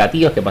las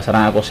cooperativas, que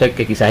pasaran a COSEC,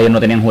 que quizás ellos no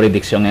tenían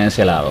jurisdicción en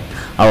ese lado.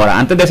 Ahora,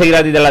 antes de seguir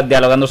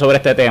dialogando sobre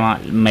este tema,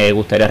 me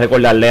gustaría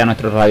recordarle a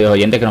nuestros radios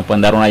oyentes que nos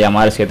pueden dar una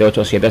llamada al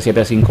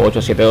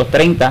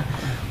 787-758-7230.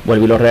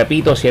 Vuelvo y lo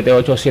repito,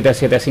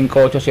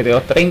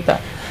 787-758-7230,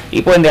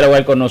 y pueden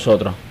dialogar con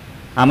nosotros.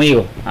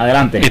 Amigos,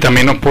 adelante. Y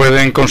también nos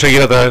pueden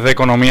conseguir a través de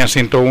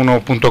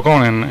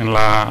economía101.com en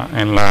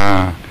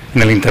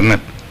el internet.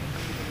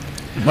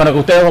 Bueno, ¿qué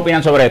ustedes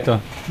opinan sobre esto?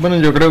 Bueno,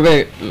 yo creo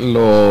que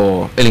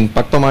el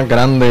impacto más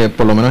grande,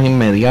 por lo menos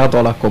inmediato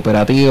a las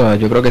cooperativas,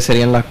 yo creo que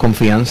serían las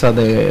confianzas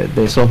de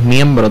esos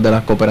miembros de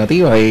las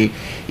cooperativas y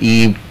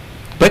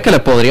pues que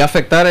les podría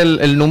afectar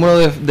el número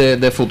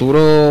de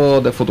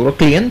futuros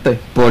clientes,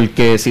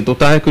 porque si tú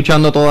estás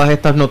escuchando todas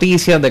estas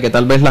noticias de que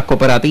tal vez las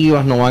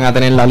cooperativas no van a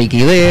tener la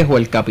liquidez o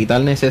el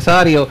capital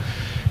necesario,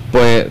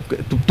 pues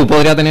tú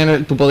podrías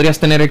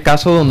tener el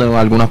caso donde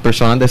algunas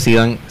personas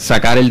decidan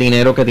sacar el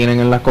dinero que tienen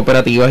en las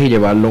cooperativas y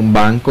llevarlo a un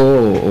banco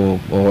o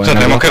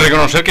tenemos que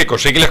reconocer que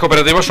COSEC y las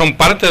cooperativas son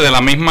parte de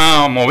la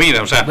misma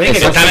movida, o sea,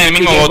 están en el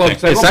mismo bote.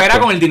 Se coopera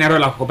con el dinero de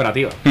las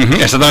cooperativas.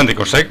 Exactamente,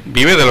 COSEC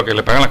vive de lo que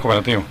le pagan las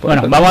cooperativas.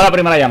 Bueno, vamos a la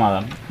primera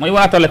llamada. Muy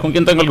buenas tardes, ¿con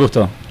quién tengo el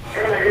gusto?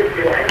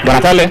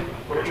 Buenas tardes.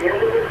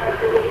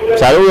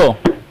 Saludos.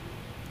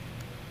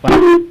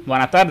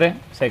 Buenas tardes,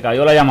 se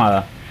cayó la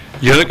llamada.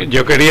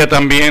 Yo quería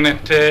también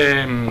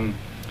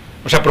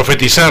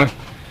profetizar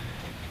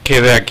que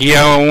de aquí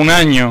a un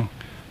año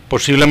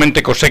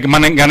posiblemente COSEC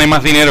gane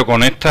más dinero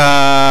con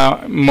esta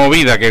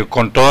movida que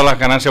con todas las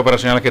ganancias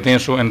operacionales que tiene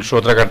en su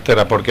otra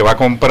cartera, porque va a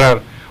comprar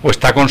o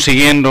está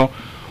consiguiendo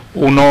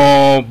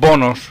unos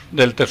bonos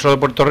del Tesoro de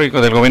Puerto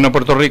Rico, del gobierno de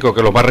Puerto Rico,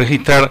 que los va a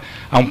registrar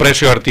a un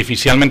precio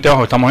artificialmente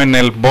bajo. Estamos en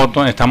el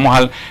bottom,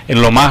 estamos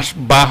en lo más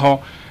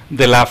bajo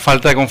de la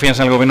falta de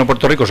confianza en el gobierno de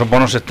Puerto Rico. Esos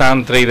bonos se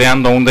están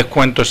tradeando a un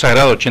descuento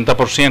exagerado,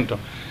 80%,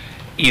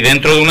 y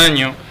dentro de un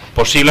año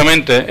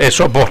posiblemente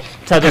esos bonos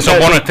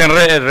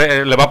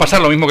le va a pasar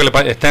lo mismo que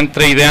le estén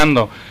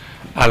tradeando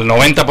al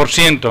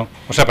 90%,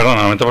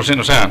 al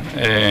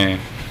 90%,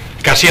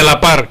 casi a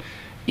la par,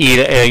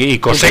 y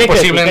COSEC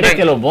posiblemente... ¿Tú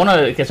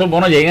crees que esos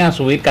bonos lleguen a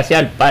subir casi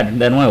al par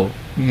de nuevo?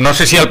 No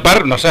sé si al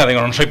par, no sé,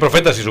 digo, no soy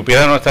profeta, si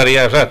supiera no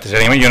estaría, o sea,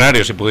 sería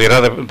millonario si pudiera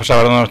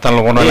saber dónde están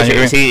los bonos del año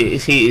que viene.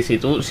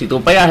 Si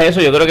tú pegas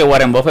eso, yo creo que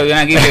Warren Buffett viene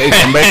aquí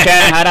y convierte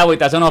en Haraway y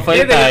te hace una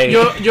oferta.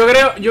 Yo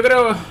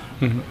creo,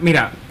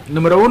 mira,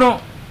 número uno,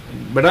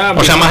 ¿verdad?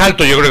 O sea, más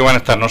alto yo creo que van a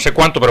estar, no sé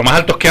cuánto, pero más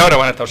altos que ahora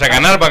van a estar. O sea,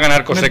 va a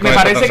ganar COSEC. Me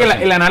parece que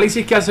el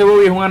análisis que hace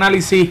Bobby es un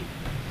análisis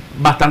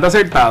bastante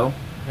acertado.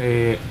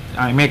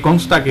 A mí me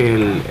consta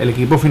que el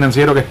equipo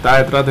financiero que está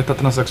detrás de estas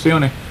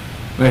transacciones,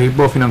 un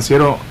equipo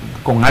financiero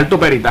con alto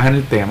peritaje en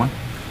el tema.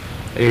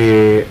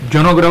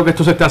 Yo no creo que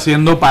esto se esté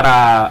haciendo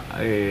para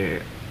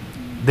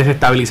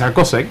desestabilizar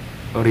COSEC.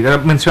 Ahorita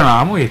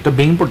mencionábamos, y esto es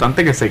bien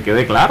importante que se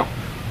quede claro,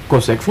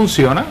 COSEC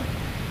funciona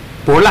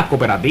por las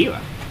cooperativas.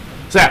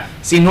 O sea,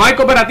 si no hay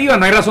cooperativas,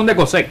 no hay razón de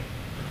COSEC.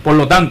 Por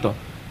lo tanto,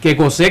 que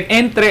COSEC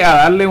entre a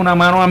darle una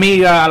mano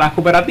amiga a las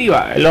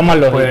cooperativas, es lo más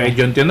lógico. Pues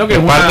yo entiendo que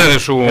es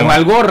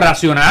algo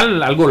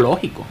racional, algo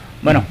lógico.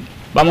 Bueno,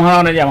 vamos a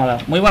dar una llamada.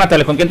 Muy buenas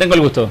tardes, ¿con quién tengo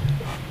el gusto?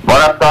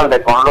 Buenas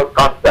tardes, con los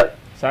Cáncer.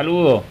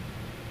 Saludos.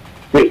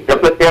 Sí, yo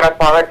quisiera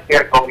saber si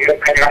el gobierno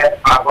tenga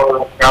el pago de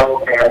los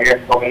cabos que habían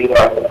comido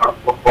a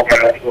los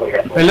cooperativos.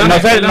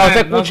 No se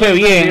escuche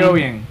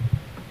bien.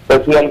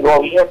 Pues si el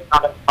gobierno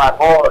les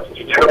pagó el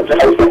dinero que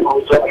le habían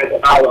comido el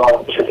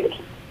Estado,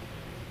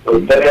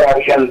 ustedes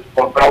habían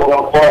comprado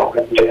unos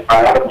bonos que les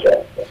pagaron.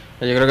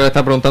 Yo creo que le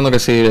está preguntando que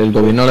si el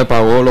gobierno le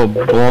pagó los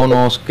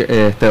bonos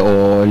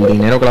o el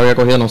dinero que le había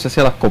cogido, no sé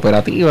si a las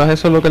cooperativas,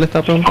 eso es lo que le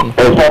está preguntando.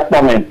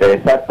 Exactamente,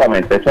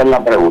 esa es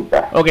la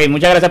pregunta. Ok,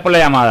 muchas gracias por la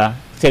llamada.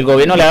 Si el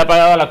gobierno le ha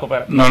pagado a las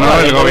cooperativas. No,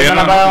 el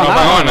gobierno no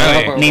pagó a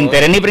nadie. Ni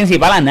interés ni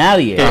principal a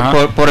nadie.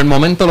 Por el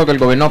momento lo que el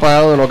gobierno ha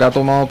pagado de lo que ha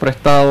tomado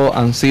prestado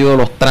han sido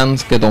los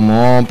trans que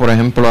tomó, por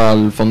ejemplo,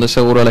 al Fondo de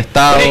Seguro del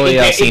Estado.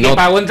 Y que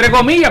pagó entre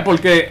comillas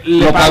porque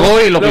lo pagó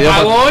y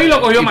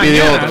lo cogió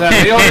mañana. O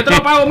sea, yo te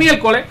lo pago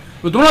miércoles.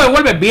 Pero tú no lo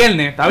devuelves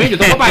viernes, está bien, yo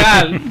tengo que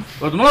pagar,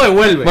 pero tú no lo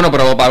devuelves. Bueno,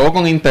 pero lo pagó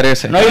con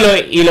intereses. No,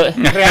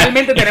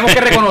 realmente tenemos que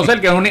reconocer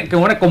que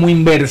una como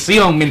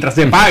inversión, mientras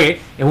se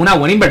pague, es una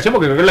buena inversión,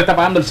 porque creo que le está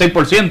pagando el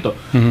 6%.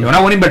 Es una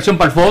buena inversión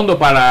para el fondo,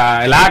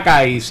 para el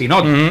ACA y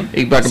SINOT.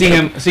 Y para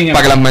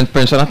que las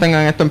personas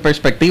tengan esto en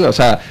perspectiva, o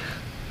sea,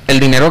 el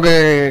dinero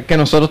que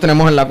nosotros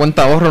tenemos en la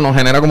cuenta de ahorro nos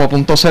genera como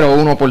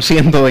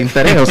 0.01% de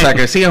interés, o sea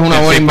que sí es una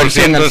buena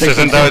inversión.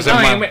 60 veces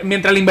más.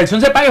 Mientras la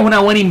inversión se pague es una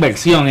buena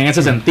inversión en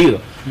ese sentido.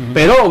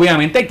 Pero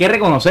obviamente hay que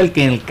reconocer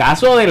que en el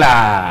caso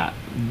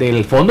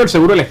del Fondo del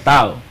Seguro del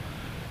Estado,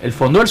 el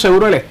Fondo del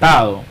Seguro del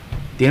Estado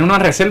tiene una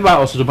reserva,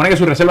 o se supone que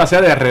su reserva sea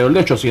de alrededor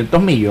de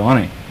 800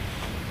 millones.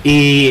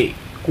 Y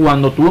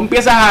cuando tú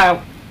empiezas a,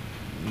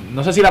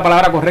 no sé si la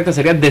palabra correcta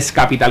sería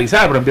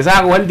descapitalizar, pero empiezas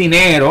a coger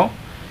dinero,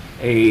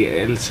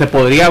 se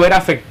podría haber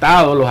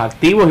afectado los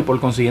activos y por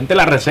consiguiente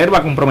la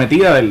reserva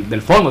comprometida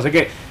del fondo. Así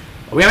que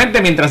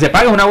obviamente mientras se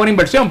pague es una buena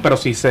inversión, pero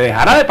si se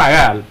dejara de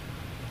pagar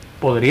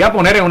podría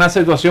poner en una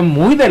situación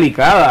muy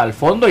delicada al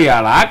fondo y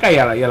a la ACA y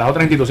a las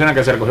otras instituciones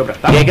que se recogió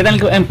prestado. Y hay que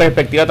tener en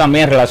perspectiva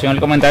también en relación al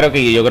comentario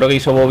que yo creo que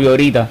hizo Bobby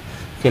ahorita,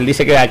 que él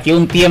dice que de aquí a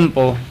un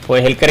tiempo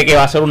pues él cree que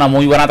va a ser una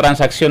muy buena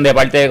transacción de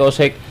parte de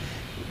COSEC.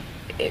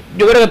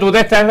 Yo creo que tú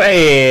te estás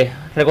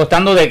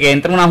recostando de que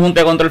entre una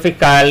junta de control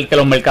fiscal, que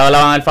los mercados la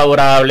van a ver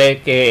favorable,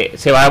 que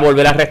se va a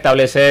volver a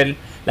restablecer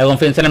la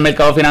confianza en el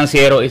mercado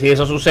financiero, y si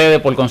eso sucede,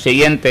 por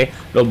consiguiente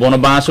los bonos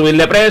van a subir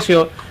de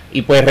precio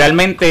y pues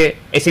realmente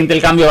ese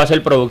intercambio va a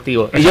ser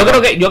productivo. Y yo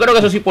creo que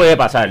eso sí puede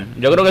pasar.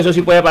 Yo creo que eso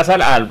sí puede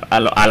pasar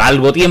a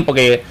largo tiempo,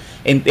 que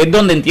es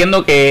donde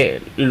entiendo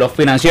que los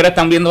financieros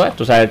están viendo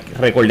esto. O sea,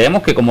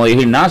 recordemos que, como dijo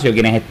Ignacio,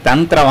 quienes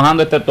están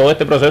trabajando todo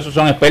este proceso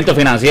son expertos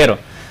financieros.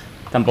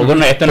 Tampoco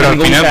esto no es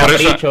ningún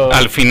capricho.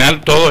 Al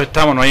final todos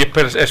estamos, no hay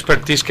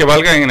expertise que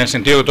valga, en el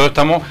sentido que todos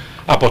estamos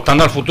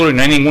apostando al futuro y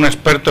no hay ningún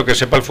experto que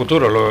sepa el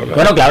futuro.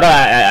 Bueno, claro,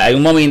 hay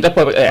un movimiento,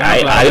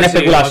 hay una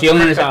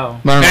especulación en ese.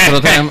 Bueno,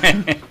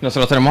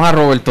 nosotros tenemos a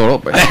Roberto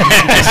López.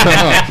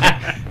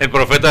 El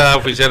profeta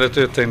oficial de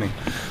estudios técnicos.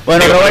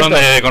 Bueno, Roberto,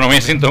 de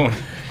Economía 101.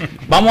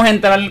 Vamos a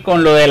entrar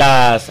con lo de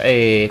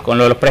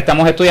los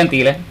préstamos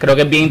estudiantiles. Creo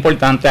que es bien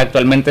importante.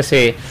 Actualmente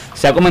se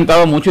ha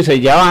comentado mucho y se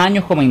lleva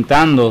años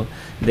comentando.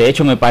 De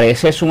hecho, me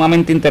parece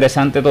sumamente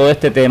interesante todo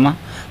este tema,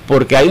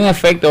 porque hay un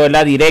efecto,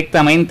 ¿verdad?,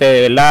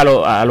 directamente, ¿verdad?,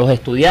 a los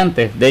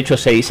estudiantes. De hecho,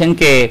 se dicen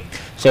que,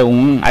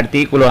 según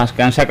artículos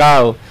que han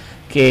sacado,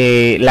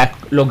 que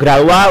los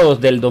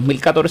graduados del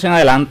 2014 en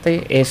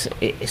adelante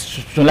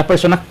son las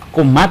personas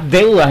con más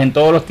deudas en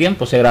todos los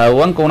tiempos. Se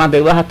gradúan con unas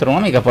deudas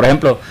astronómicas. Por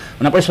ejemplo,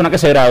 una persona que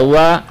se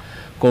gradúa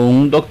con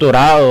un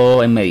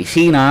doctorado en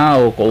medicina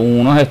o con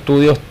unos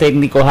estudios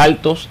técnicos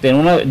altos,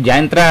 ya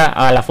entra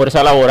a la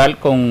fuerza laboral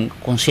con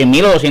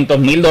 100,000 o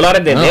 200,000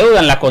 dólares de deuda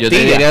en las costillas. Yo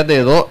te diría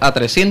de 2 a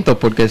 300,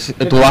 porque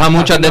tú vas a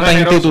muchas de estas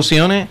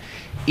instituciones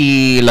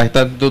y las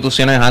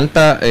instituciones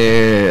altas,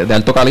 de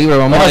alto calibre,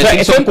 vamos a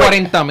decir, son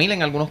 40,000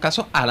 en algunos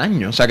casos al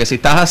año. O sea que si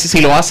estás así,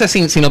 si lo haces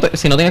si no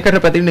tienes que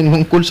repetir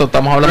ningún curso,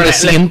 estamos hablando de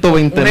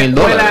 120,000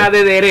 dólares.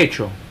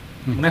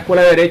 Una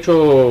escuela de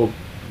derecho,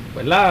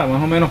 ¿verdad?,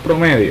 más o menos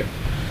promedio,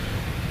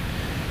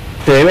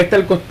 te debe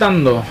estar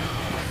costando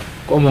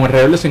como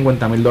alrededor de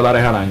 $50,000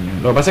 al año.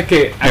 Lo que pasa es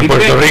que en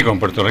Puerto Rico. No, en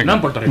Puerto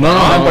Rico.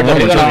 No, en Puerto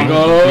Rico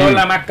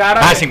la más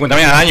cara.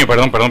 50,000 al año,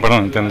 perdón.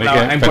 Entendí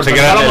que pensé que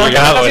era el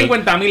grado.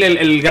 50,000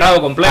 el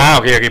grado completo.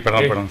 Ok,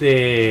 perdón.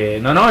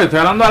 No, estoy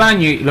hablando al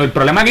año y el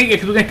problema aquí es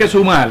que tú tienes que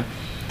sumar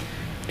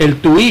el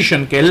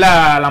tuition, que es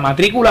la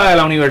matrícula de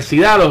la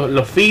universidad,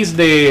 los fees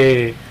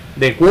de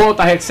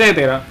cuotas,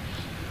 etcétera,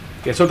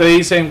 que eso te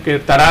dicen que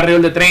estará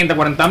alrededor de 30,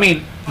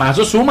 40,000, más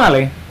eso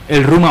súmale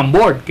el room and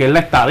board, que es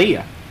la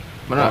estadía.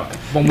 Bueno,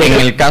 en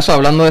el caso,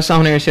 hablando de esas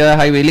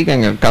universidades Ivy League,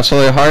 en el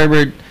caso de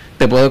Harvard,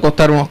 te puede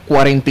costar unos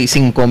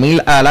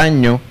 45,000 al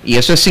año, y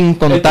eso es sin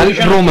contar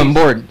room and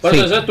board. Por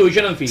eso es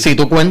tuition and fees. Si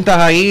tú cuentas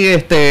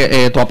ahí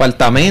tu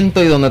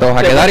apartamento y donde te vas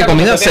a quedar y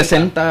comida,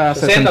 60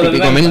 y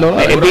pico mil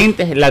dólares.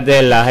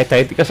 Las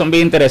estadísticas son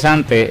bien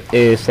interesantes,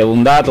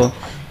 según datos.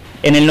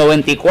 En el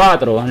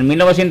 94, en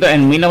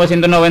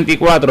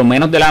 1994,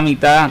 menos de la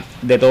mitad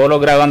de todos los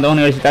graduandos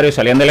universitarios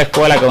salían de la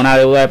escuela con una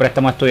deuda de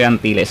préstamos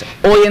estudiantiles.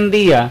 Hoy en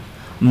día,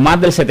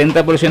 más del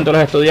 70% de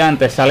los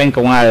estudiantes salen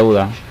con una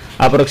deuda.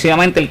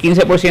 Aproximadamente el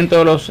 15%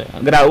 de los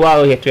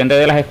graduados y estudiantes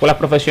de las escuelas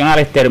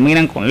profesionales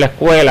terminan con la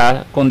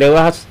escuela con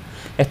deudas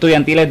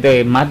estudiantiles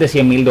de más de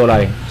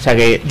 $100,000. O sea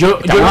que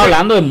estamos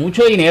hablando de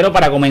mucho dinero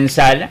para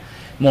comenzar,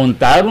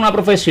 montar una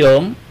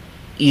profesión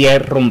y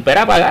romper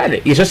a pagar.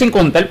 Y eso sin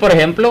contar, por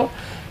ejemplo,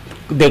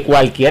 de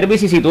cualquier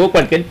vicisitud,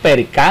 cualquier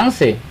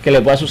percance que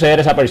le pueda suceder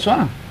a esa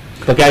persona.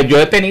 Porque yo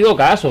he tenido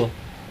casos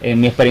en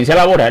mi experiencia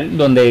laboral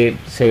donde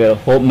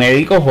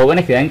médicos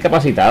jóvenes quedan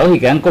incapacitados y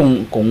quedan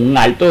con un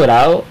alto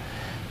grado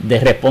de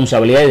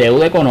responsabilidad y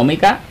deuda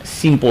económica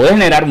sin poder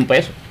generar un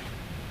peso.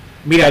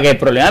 Mira, o sea que el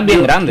problema es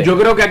bien grande. Yo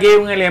creo que aquí hay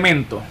un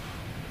elemento,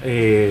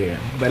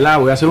 ¿verdad?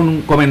 Voy a hacer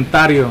un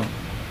comentario.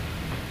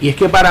 Y es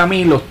que para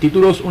mí los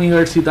títulos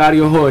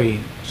universitarios hoy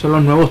son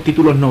los nuevos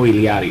títulos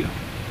nobiliarios.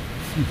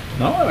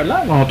 ¿No?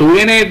 ¿Verdad? Cuando tú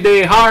vienes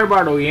de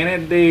Harvard o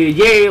vienes de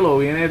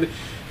Yale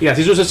y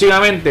así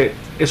sucesivamente,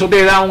 eso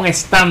te da un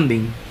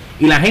standing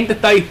y la gente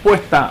está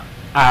dispuesta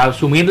a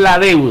asumir la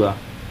deuda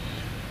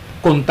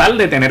con tal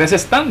de tener ese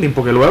standing,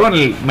 porque luego en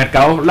el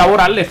mercado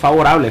laboral es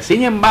favorable.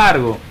 Sin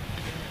embargo,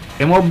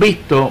 hemos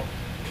visto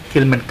que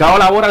el mercado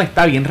laboral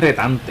está bien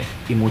retante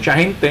y mucha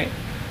gente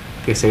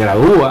que se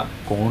gradúa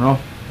con unos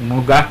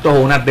gastos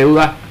o unas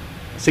deudas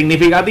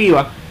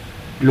significativas,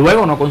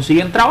 luego no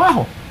consiguen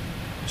trabajo.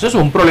 Eso es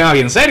un problema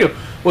bien serio.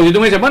 Porque si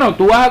tú me dices, bueno,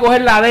 tú vas a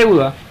coger la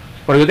deuda,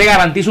 pero yo te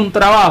garantizo un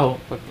trabajo,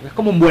 pues es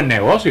como un buen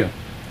negocio.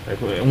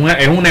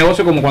 Es un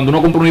negocio como cuando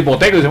uno compra una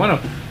hipoteca y dice, bueno,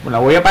 la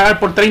voy a pagar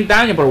por 30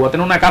 años, pero voy a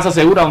tener una casa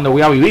segura donde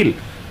voy a vivir.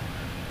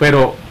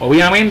 Pero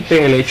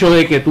obviamente el hecho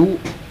de que tú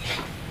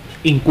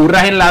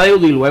incurras en la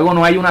deuda y luego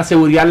no hay una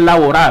seguridad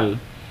laboral,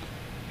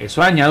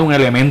 eso añade un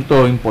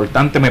elemento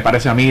importante, me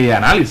parece a mí, de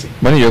análisis.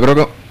 Bueno, yo creo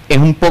que es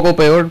un poco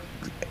peor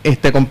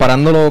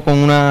comparándolo con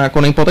una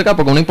hipoteca,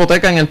 porque una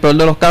hipoteca, en el peor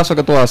de los casos,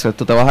 que tú haces,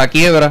 tú te vas a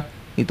quiebra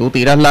y tú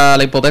tiras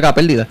la hipoteca a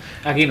pérdida.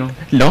 Aquí no.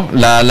 No,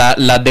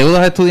 las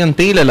deudas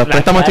estudiantiles, los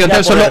préstamos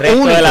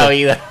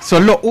estudiantiles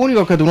son los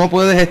únicos que tú no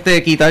puedes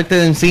quitarte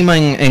de encima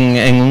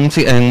en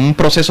un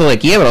proceso de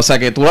quiebra. O sea,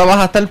 que tú la vas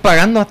a estar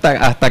pagando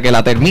hasta que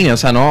la termine. O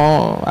sea,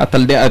 no hasta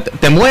el día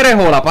te mueres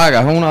o la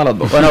pagas, es una de las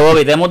dos. Bueno,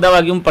 Bobby, te hemos dado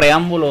aquí un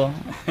preámbulo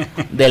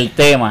del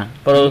tema,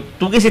 pero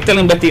tú que hiciste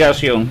la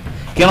investigación,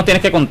 ¿qué nos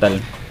tienes que contar?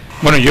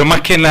 Bueno, yo más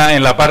que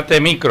en la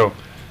parte micro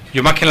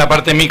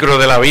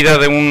de la vida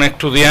de un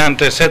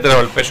estudiante, etcétera,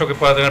 o el peso que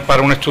pueda tener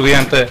para un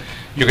estudiante,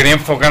 yo quería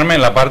enfocarme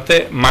en la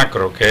parte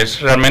macro, que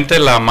es realmente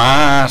la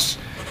más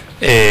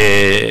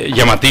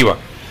llamativa.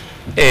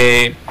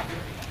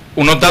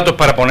 Unos datos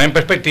para poner en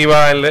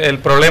perspectiva el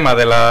problema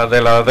de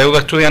la deuda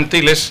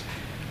estudiantil es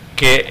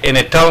que en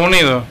Estados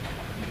Unidos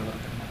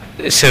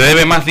se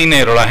debe más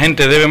dinero, la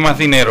gente debe más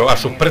dinero a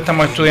sus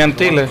préstamos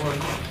estudiantiles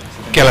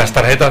que a las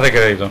tarjetas de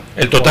crédito.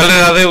 El total de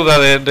la deuda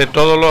de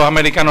todos los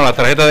americanos, las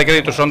tarjetas de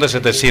crédito, son de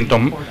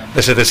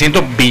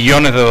 700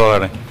 billones de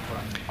dólares.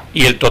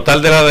 Y el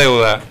total de la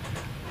deuda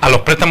a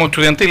los préstamos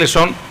estudiantiles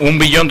son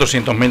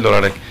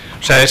 1.200.000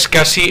 O sea, es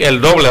casi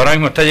el doble, ahora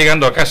mismo está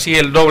llegando a casi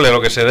el doble de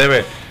lo que se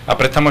debe a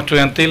préstamos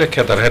estudiantiles que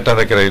a tarjetas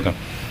de crédito.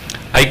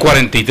 Hay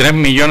 43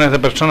 millones de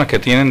personas que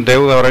tienen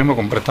deuda ahora mismo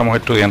con préstamos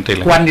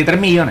estudiantiles. 43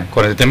 millones.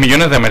 43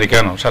 millones de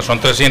americanos, o sea, son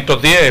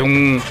 310,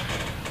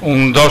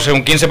 un 12,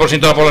 un 15%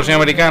 de la población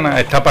americana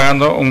está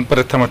pagando un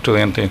préstamo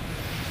estudiantil.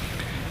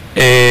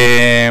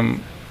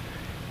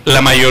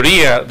 La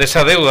mayoría de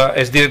esa deuda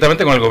es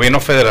directamente con el gobierno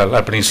federal.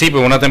 Al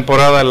principio, una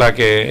temporada en la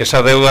que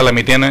esa deuda la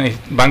emitían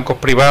bancos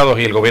privados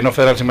y el gobierno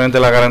federal simplemente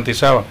la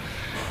garantizaba,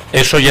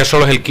 eso ya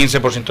solo es el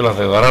 15% de las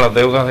deudas. Ahora las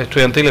deudas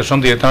estudiantiles son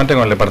directamente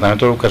con el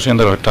Departamento de Educación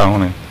de los Estados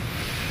Unidos.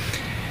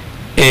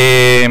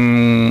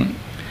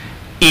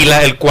 Y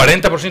el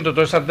 40% de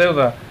todas esas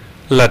deudas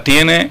la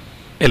tiene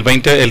el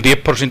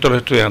 10% de los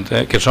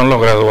estudiantes, que son los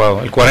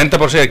graduados. El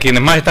 40%,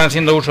 quienes más están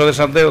haciendo uso de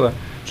esas deudas,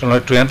 son los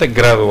estudiantes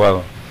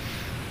graduados.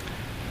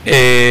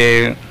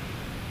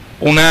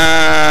 Un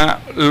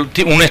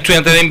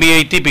estudiante de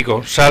MBA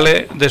típico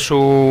sale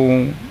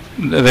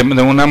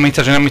de una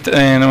maestría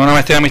en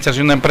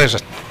administración de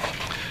empresas,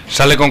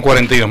 sale con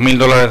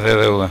 $42,000 de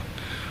deuda.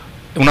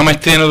 Una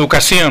maestría en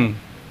educación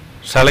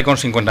sale con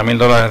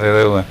 $50,000 de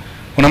deuda.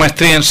 Una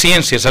maestría en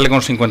ciencia sale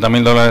con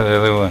 $50,000 de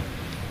deuda.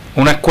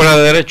 Una escuela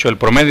de derecho, el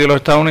promedio de los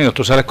Estados Unidos,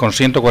 tú sales con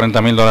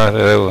 $140,000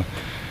 de deuda.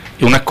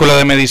 Y una escuela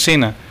de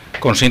medicina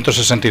con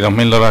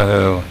 $162,000 de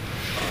deuda.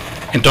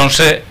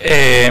 Entonces,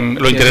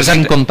 lo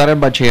interesante... Sin contar el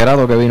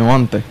bachillerato que vino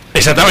antes.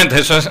 Exactamente,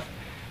 eso es...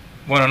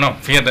 Bueno, no,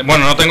 fíjate,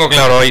 bueno, no tengo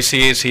claro ahí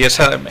si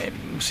esa...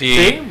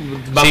 Sí,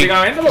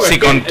 básicamente, porque si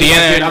contiene...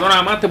 el bachillerato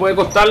nada más te puede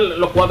costar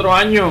los 4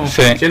 años,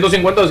 sí,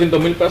 150 o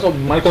 200,000 pesos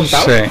mal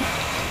contados. Sí.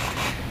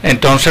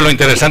 Entonces, lo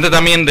interesante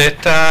también de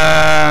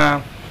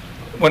esta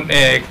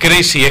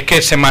crisis es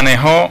que se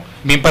manejó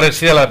bien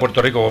parecida a la de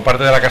Puerto Rico por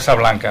parte de la Casa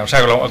Blanca, o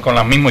sea, con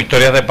las mismas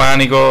historias de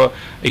pánico,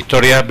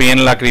 historias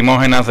bien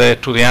lacrimógenas de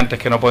estudiantes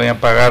que no podían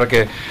pagar,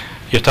 que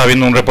yo estaba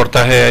viendo un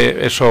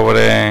reportaje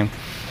sobre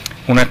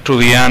una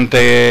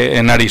estudiante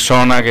en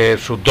Arizona que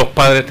sus 2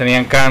 padres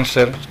tenían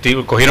cáncer,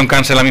 cogieron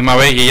cáncer la misma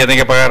vez y ella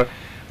tenía que pagar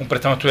un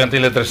préstamo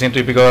estudiantil de $300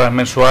 y pico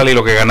mensuales y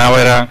lo que ganaba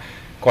era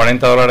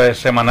 $40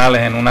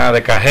 semanales en una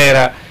de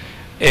cajera,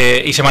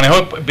 y se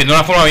manejó de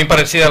una forma bien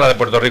parecida a la de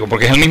Puerto Rico,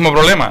 porque es el mismo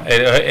problema.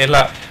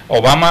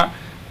 Obama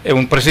es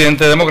un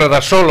presidente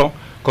demócrata solo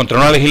contra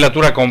una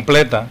legislatura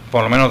completa,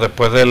 por lo menos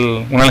después de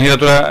una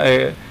legislatura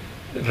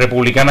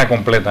republicana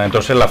completa.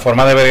 Entonces la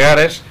forma de bregar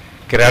es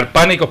crear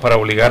pánicos para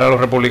obligar a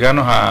los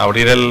republicanos a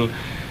abrir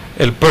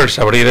el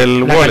purse, abrir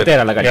el wallet,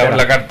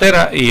 la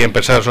cartera y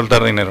empezar a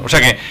soltar dinero. O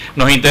sea que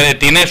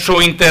tiene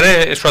su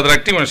interés, su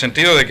atractivo en el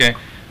sentido de que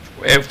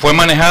fue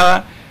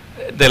manejada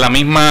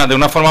de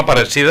una forma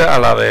parecida a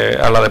la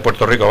de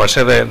Puerto Rico, a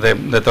base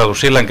de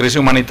traducirla en crisis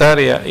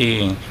humanitaria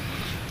y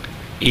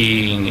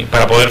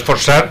para poder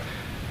forzar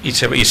y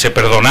se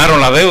perdonaron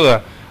la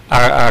deuda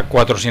a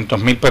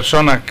 400,000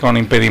 personas con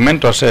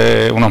impedimento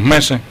hace unos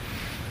meses.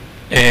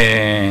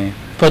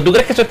 ¿Pero tú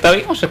crees que eso está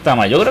bien o eso está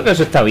mal? Yo creo que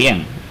eso está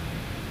bien.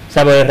 O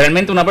sea, porque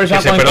realmente una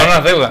persona... Que se perdona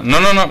las deudas.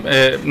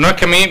 No es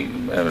que a mí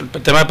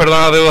el tema de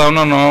perdonar la deuda a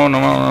uno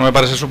no me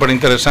parece súper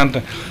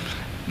interesante.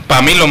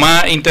 Para mí lo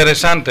más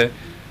interesante,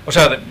 o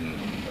sea,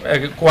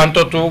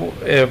 cuánto tú,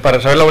 para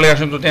saber la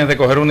obligación tú tienes de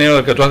coger un dinero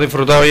del que tú has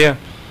disfrutado ya.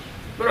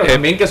 Pero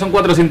también que son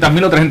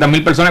 400,000 o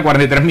 300,000 personas,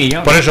 43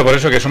 millones. Por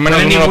eso, que son menos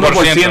de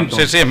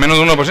 1%. Sí, es menos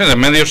de 1%, es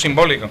medio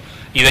simbólico.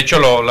 Y de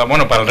hecho,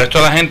 bueno, para el resto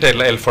de la gente,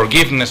 el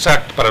Forgiveness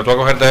Act, para tú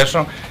acogerte a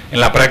eso, en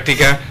la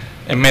práctica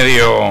es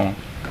medio...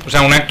 O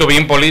sea, un acto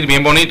bien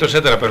bonito,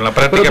 etcétera, pero en la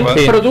práctica...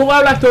 Pero tú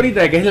hablaste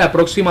ahorita de que es la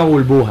próxima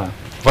burbuja.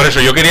 Por eso,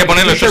 yo quería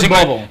ponerlo, esto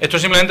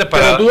simplemente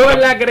para... Pero tú de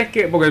verdad crees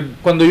que... Porque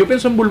cuando yo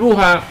pienso en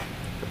burbuja,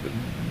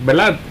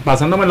 ¿verdad?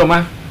 Pasándome lo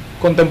más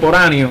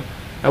contemporáneo,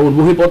 la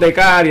burbuja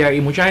hipotecaria, y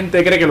mucha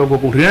gente cree que lo que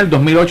ocurrió en el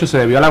 2008 se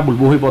debió a la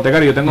burbuja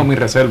hipotecaria. Yo tengo mi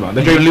reserva.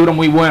 De hecho, hay un libro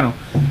muy bueno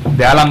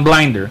de Alan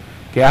Blinder,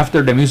 que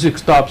After the Music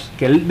Stops,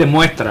 que él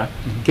demuestra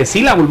que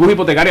sí, la burbuja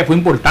hipotecaria fue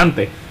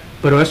importante,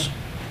 pero es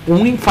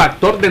un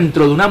factor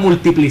dentro de una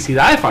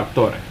multiplicidad de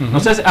factores. No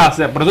sé,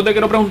 por eso te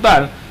quiero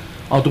preguntar,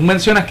 cuando tú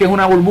mencionas que es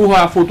una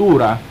burbuja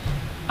futura,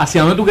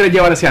 ¿hacia dónde tú quieres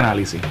llevar ese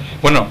análisis?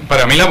 Bueno,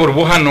 para mí la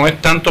burbuja no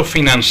es tanto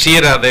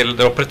financiera de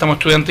los préstamos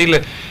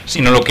estudiantiles,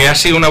 sino lo que ha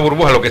sido una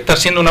burbuja. Lo que está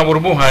siendo una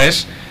burbuja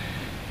es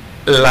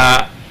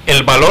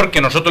el valor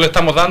que nosotros le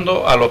estamos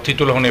dando a los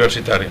títulos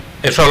universitarios.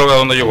 Eso es a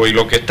donde yo voy.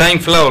 Lo que está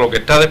inflado, lo que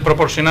está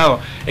desproporcionado,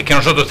 es que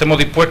nosotros estemos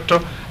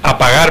dispuestos a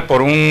pagar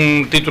por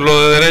un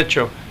título de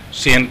derecho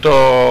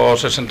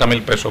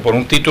 160,000 pesos, por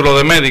un título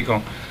de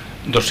médico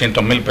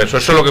 200,000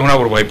 pesos. Eso es lo que es una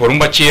burbuja. Y por un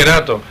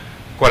bachillerato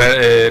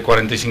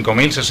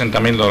 45,000,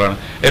 60,000 dólares.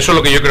 Eso es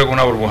lo que yo creo que es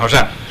una burbuja. O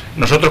sea,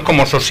 nosotros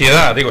como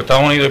sociedad, digo,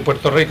 Estados Unidos y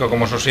Puerto Rico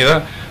como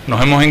sociedad, nos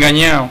hemos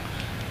engañado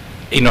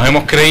y nos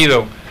hemos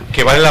creído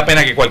que vale la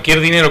pena que cualquier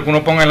dinero que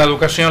uno ponga en la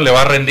educación le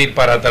va a rendir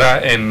para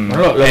atrás en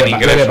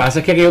ingresos. Lo que pasa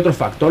es que aquí hay otro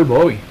factor,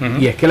 Bobby,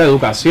 y es que la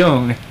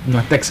educación no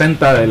está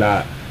exenta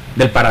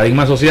del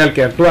paradigma social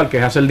que actual, que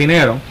es hacer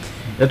dinero.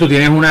 Entonces tú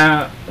tienes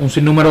un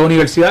sinnúmero de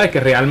universidades que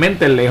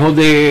realmente, lejos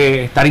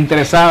de estar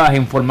interesadas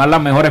en formar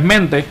las mejores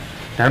mentes,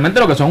 realmente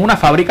lo que son una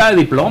fábrica de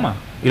diplomas.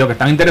 Y lo que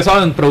están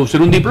interesados en producir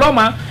un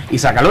diploma y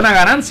sacarle una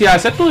ganancia a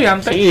ese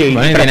estudiante. Sí,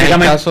 bueno, y tiene el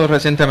caso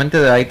recientemente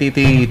de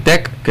ITT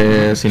Tech,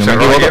 que si no me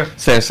equivoco,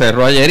 se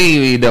cerró ayer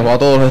y dejó a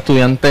todos los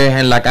estudiantes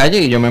en la calle.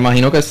 Y yo me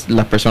imagino que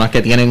las personas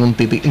que tienen un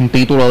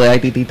título de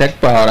ITT Tech,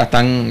 pues ahora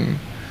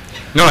están...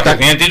 No, las que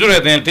tienen el título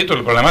ya tienen el título.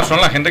 El problema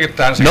son la gente que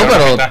está... No,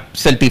 pero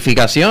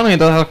certificaciones y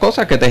todas esas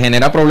cosas que te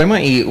genera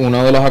problemas. Y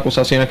una de las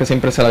acusaciones que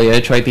siempre se le había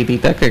hecho a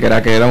ITT Tech,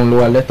 que era un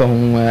lugar de estos,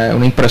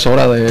 una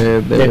impresora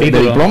de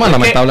diplomas,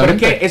 lamentablemente.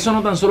 Pero es que eso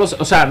no tan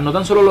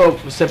solo,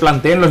 se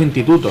plantea en los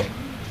institutos.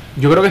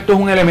 Yo creo que esto es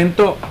un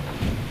elemento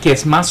que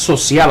es más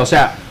social. O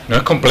sea, no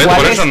es completo,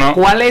 por eso no.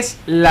 ¿Cuál es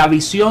la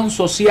visión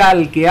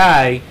social que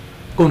hay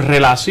con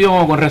relación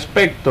o con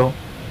respecto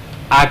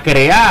a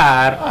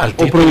crear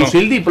o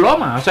producir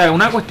diplomas? O sea, es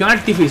una cuestión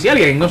artificial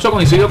y en eso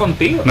coincido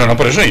contigo. No,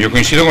 por eso yo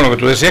coincido con lo que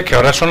tú decías, que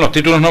ahora son los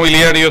títulos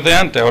nobiliarios de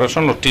antes, ahora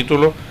son los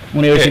títulos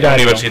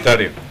universitarios.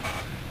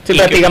 Sí,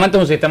 prácticamente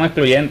es un sistema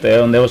excluyente,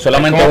 donde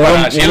solamente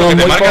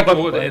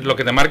lo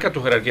que te marca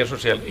tu jerarquía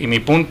social. Y mi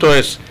punto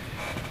es,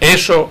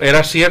 eso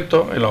era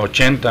cierto en los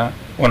 80,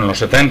 bueno, en los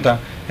 70,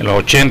 en los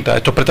 80,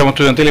 estos préstamos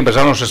estudiantiles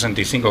empezaron en los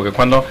 65, que es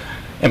cuando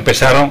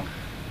empezaron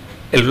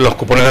los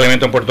cupones de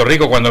alimentos en Puerto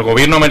Rico, cuando el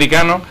gobierno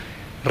americano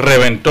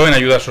reventó en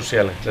ayudas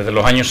sociales, desde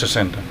los años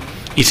 60.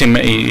 Y se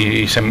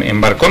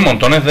embarcó en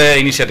montones de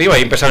iniciativas.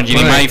 Ahí empezaron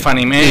Ginnie Mae y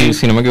Fannie Mae. Y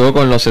si no me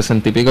equivoco, en los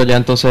 60 y pico ya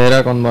entonces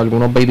era cuando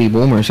algunos baby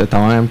boomers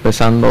estaban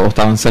empezando o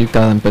estaban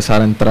cerca de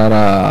empezar a entrar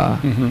a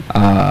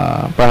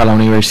la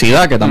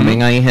universidad, que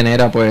también ahí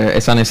genera pues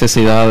esa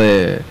necesidad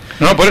de...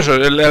 No, por eso,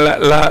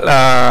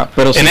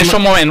 pero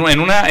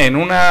en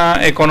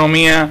una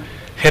economía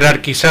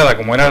jerarquizada,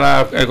 como era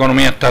la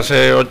economía hasta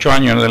hace 8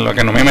 años, de la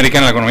economía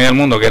americana, la economía del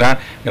mundo, que eran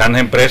grandes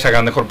empresas,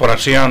 grandes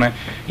corporaciones,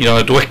 y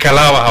donde tú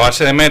escalabas a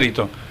base de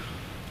mérito,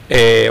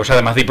 o sea,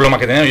 además diplomas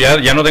que tenía,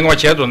 ya no tengo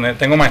bachillerato,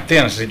 tengo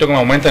maestría, necesito que me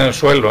aumenten el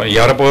sueldo, y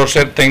ahora puedo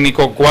ser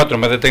técnico 4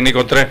 en vez de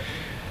técnico 3,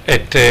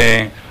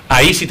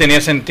 ahí sí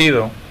tenía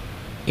sentido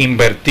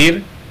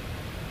invertir,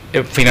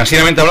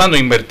 financieramente hablando,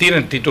 invertir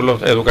en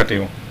títulos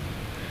educativos.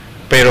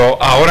 Pero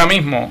ahora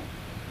mismo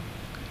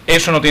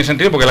eso no tiene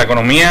sentido porque la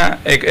economía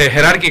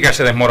jerárquica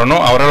se desmoronó.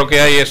 Ahora lo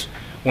que hay es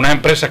unas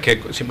empresas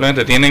que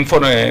simplemente tienen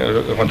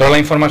controlan la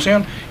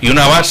información y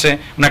una base,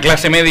 una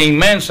clase media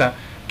inmensa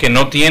que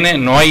no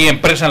hay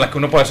empresas en las que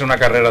uno pueda hacer una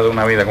carrera de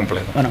una vida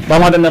completa. Bueno,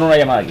 vamos a atender una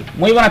llamada aquí.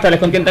 Muy buenas tardes,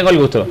 ¿con quién tengo el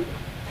gusto?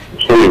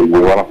 Sí, muy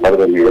buenas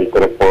tardes, Miguel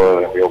Crespo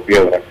de Río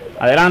Piedra.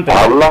 Adelante.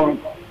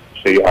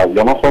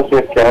 Yo no sé si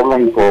es que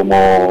hablan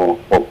como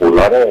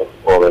populares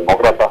o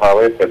demócratas a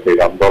veces,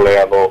 tirándole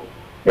a los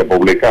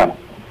republicanos.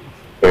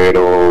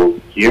 Pero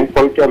 ¿quién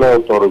fue el que le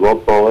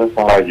otorgó todas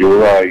esas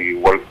ayudas y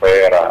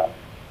welfare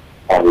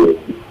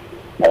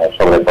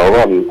sobre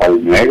todo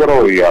al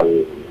negro y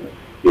al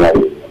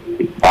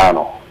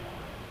hispano?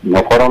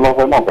 ¿No fueron los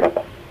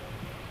demócratas?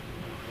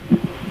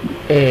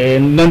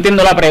 No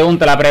entiendo la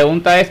pregunta. La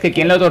pregunta es que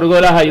 ¿quién le otorgó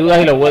las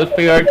ayudas y los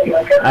welfare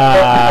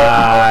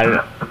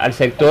al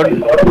sector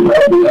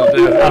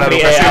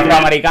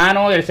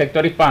afroamericano y el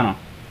sector hispano?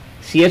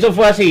 Si eso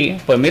fue así,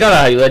 pues mira,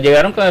 las ayudas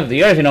llegaron con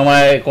FDR, si no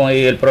con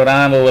el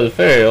programa de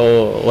welfare,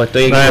 o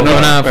estoy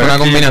equivocado. Fue una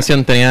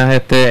combinación,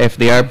 tenías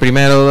FDR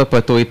primero,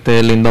 después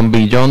tuviste Lyndon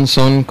B.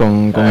 Johnson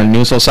con el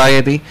New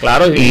Society.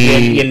 Claro,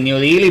 y el New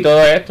Deal y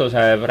todo esto, o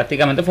sea,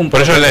 prácticamente fue un...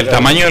 Por eso el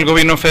tamaño del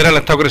gobierno federal ha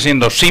estado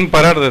creciendo sin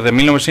parar desde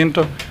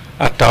 1900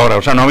 hasta ahora,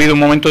 o sea, no ha habido un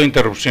momento de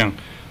interrupción.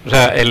 O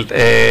sea,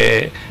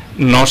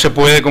 no se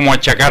puede como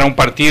achacar a un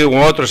partido u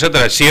otro,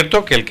 etcétera. Es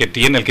cierto que el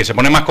que se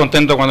pone más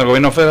contento cuando el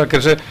gobierno federal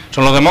crece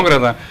son los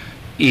demócratas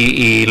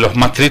y los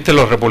más tristes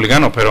los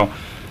republicanos, pero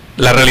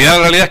la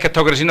realidad es que ha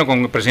estado creciendo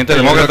con presidentes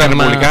demócratas,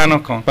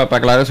 republicanos. Para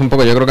aclarar eso un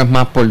poco, yo creo que es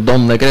más por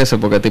dónde crece,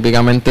 porque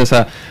típicamente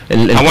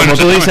como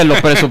tú dices, los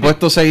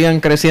presupuestos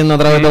seguían creciendo a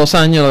través de los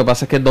años, lo que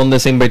pasa es que es donde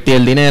se invertía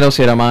el dinero,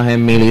 si era más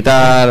en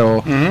militar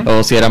o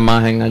si era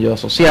más en ayuda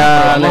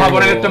social. Vamos a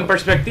poner esto en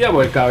perspectiva,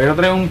 porque el caballero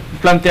trae un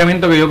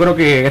planteamiento que yo creo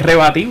que es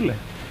rebatible.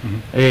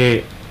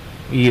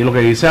 Y lo que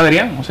dice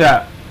Adrián, o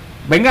sea,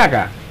 venga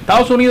acá,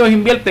 Estados Unidos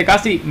invierte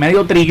casi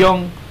 $500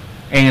 billion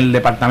en el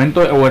departamento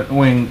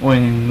o en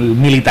el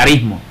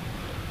militarismo.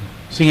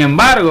 Sin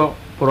embargo,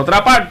 por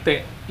otra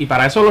parte, y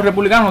para eso los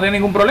republicanos no tienen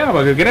ningún problema,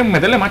 porque quieren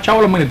meterle más chavos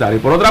a los militares. Y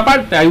por otra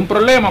parte, hay un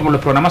problema con los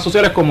programas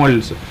sociales como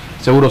el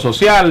Seguro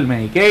Social,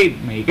 Medicaid,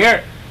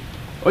 Medicare.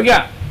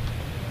 Oiga,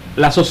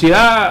 la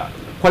sociedad,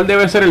 ¿cuál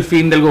debe ser el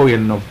fin del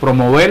gobierno?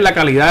 ¿Promover la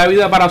calidad de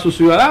vida para sus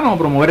ciudadanos o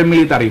promover el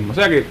militarismo? O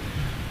sea que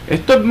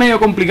esto es medio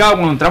complicado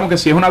cuando entramos que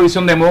si es una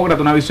visión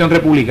demócrata, una visión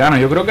republicana.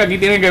 Yo creo que aquí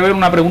tiene que ver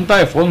una pregunta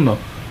de fondo.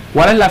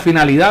 ¿Cuál es la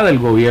finalidad del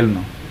gobierno?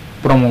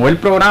 Promover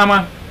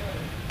programas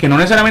que no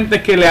necesariamente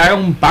es que le hagan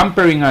un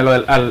pampering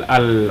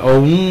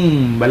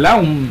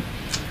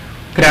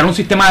crear un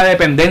sistema de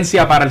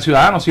dependencia para el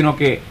ciudadano, sino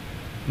que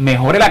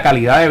mejore la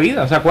calidad de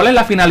vida. O sea, ¿cuál es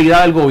la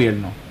finalidad del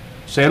gobierno?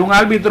 ¿Ser un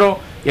árbitro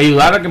y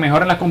ayudar a que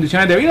mejoren las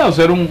condiciones de vida o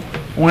ser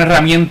una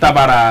herramienta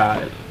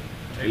para...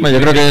 Bueno,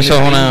 yo creo que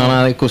eso es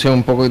una discusión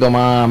un poquito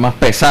más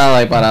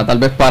pesada y tal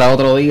vez para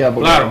otro día,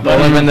 porque todo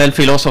depende del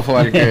filósofo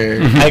al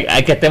que...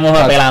 hay que estemos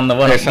apelando.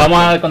 Bueno,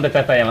 vamos a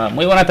contestar esta llamada.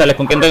 Muy buenas tardes,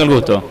 ¿con quién tengo el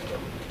gusto?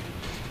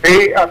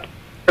 Sí,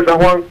 San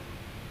Juan.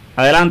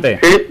 Adelante.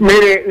 Sí,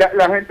 mire,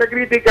 la gente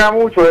critica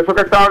mucho eso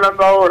que está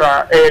hablando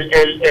ahora,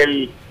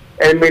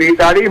 el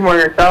militarismo en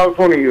Estados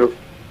Unidos,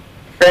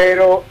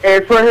 pero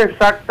eso es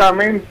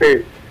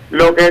exactamente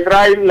lo que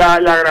trae la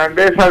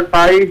grandeza al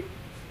país,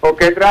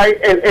 porque trae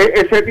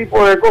ese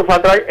tipo de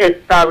cosas, trae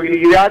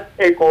estabilidad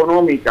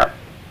económica,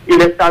 y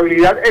la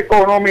estabilidad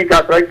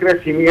económica trae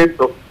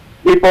crecimiento,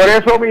 y por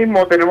eso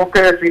mismo tenemos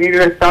que definir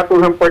el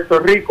estatus en Puerto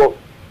Rico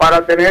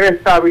para tener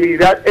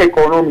estabilidad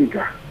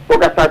económica,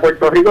 porque hasta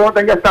Puerto Rico no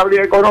tenga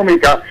estabilidad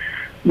económica,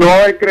 no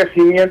hay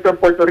crecimiento en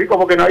Puerto Rico,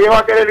 porque nadie va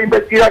a querer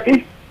invertir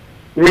aquí.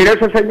 Mire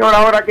ese señor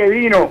ahora que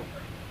vino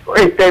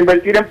a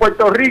invertir en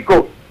Puerto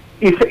Rico,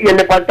 y el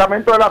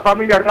departamento de la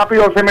familia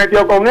rápido se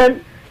metió con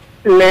él,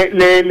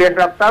 le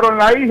raptaron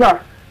la hija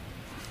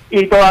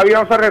y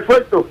todavía no se ha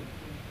resuelto.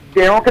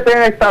 tenemos que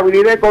tener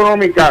estabilidad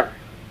económica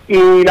y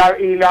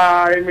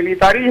el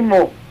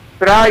militarismo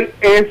trae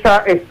esa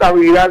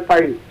estabilidad al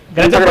país.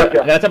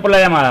 Gracias por la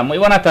llamada. Muy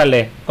buenas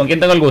tardes. ¿Con quién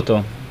tengo el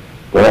gusto?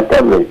 Buenas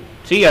tardes.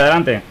 Sí,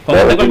 adelante. ¿Con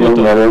quién tengo el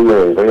gusto?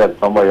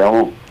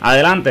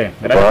 Adelante.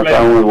 Gracias por la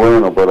Está llamada. muy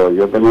bueno, pero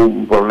yo tengo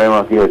un problema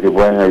aquí de si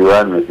pueden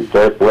ayudarme, si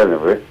ustedes pueden,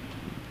 ¿ves?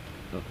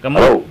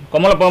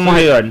 ¿Cómo lo podemos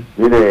ayudar?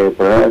 Mire, el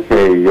problema es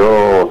que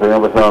yo soy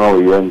una persona no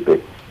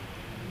vidente,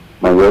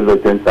 mayor de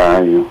 80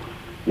 años,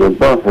 y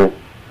entonces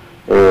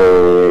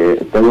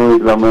tengo un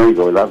plan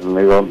médico, ¿verdad? No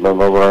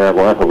tengo problema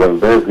con eso, pero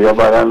entonces fui a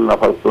pagar una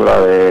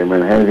factura de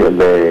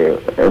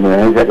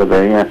emergencia que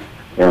tenía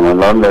en el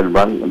mandón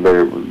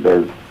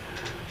del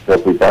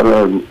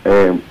hospital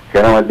que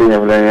era Martínez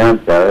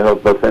Pleniante, a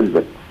Doctor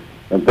Center.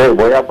 Entonces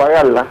voy a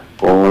pagarla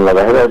con la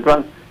tarjeta del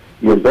plan,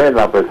 y entonces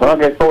la persona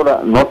que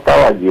cobra no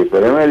estaba allí,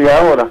 esperé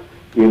media hora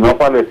y no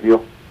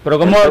apareció. Pero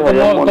 ¿cómo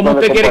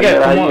usted quiere que...?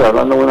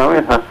 Hablando en una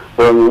mesa,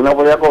 pero ninguna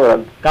podía cobrar.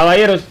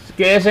 Caballeros,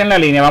 quédese en la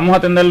línea, vamos a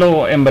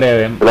atenderlo en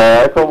breve. Le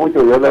agradezco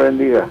mucho, Dios le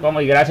bendiga.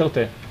 Y gracias a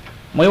usted.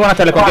 Muy buenas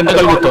tardes, ¿con quién tengo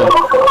el gusto?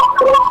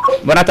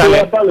 Buenas tardes.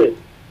 Buenas tardes.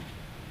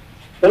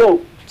 Hello.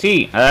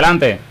 Sí,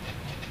 adelante.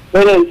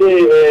 Miren,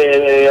 sí,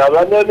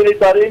 hablando de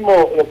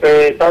militarismo, lo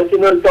que estaba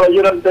diciendo el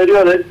caballero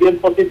anterior es bien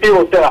positivo.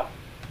 O sea,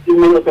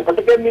 lo que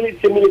pasa es que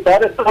sin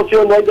militares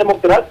no hay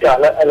democracia.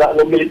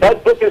 Los militares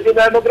porque sin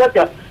la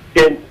democracia,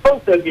 que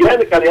entonces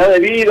viene calidad de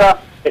vida,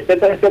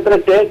 etcétera, etcétera,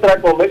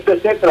 etcétera, comercio,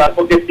 etcétera.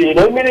 Porque si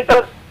no hay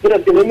militar, si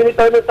no hay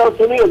militar en Estados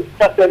Unidos,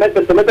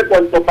 se mete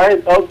cuanto más en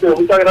Estados Unidos.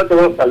 Muchas gracias,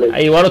 buenas tardes.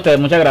 Igual ustedes,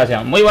 muchas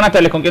gracias. Muy buenas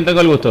tardes, ¿con quién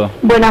tengo el gusto?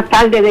 Buenas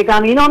tardes, de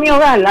camino a mi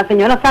hogar, la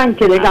señora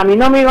Sánchez, de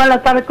camino a mi hogar la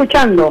estaba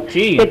escuchando.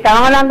 Sí. Que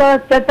estaban hablando de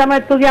préstamos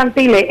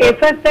estudiantiles.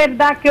 ¿Eso es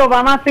verdad que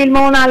Obama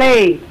firmó una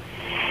ley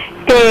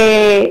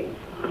que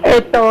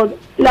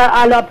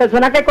a las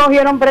personas que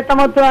cogieron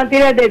préstamos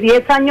estudiantiles de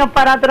 10 años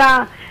para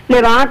atrás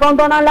le van a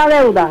condonar la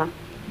deuda?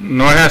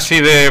 No es así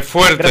de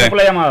fuerte. Gracias por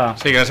la llamada.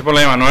 Sí, gracias por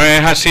la llamada. No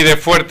es así de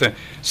fuerte.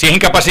 Si es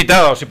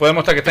incapacitado, si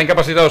podemos estar que está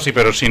incapacitado, sí,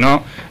 pero si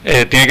no,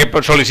 tiene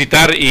que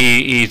solicitar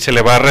y se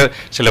le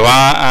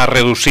va a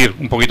reducir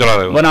un poquito la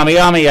deuda. Bueno,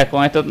 amigas,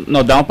 con esto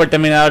nos damos por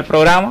terminado el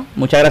programa.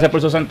 Muchas gracias por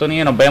su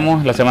sintonía y nos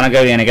vemos la semana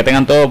que viene. Que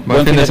tengan todos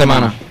buen fin de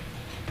semana.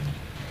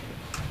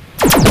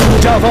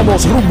 Ya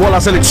vamos rumbo a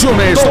las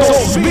elecciones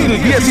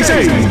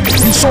 2016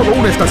 y solo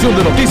una estación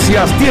de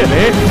noticias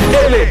tiene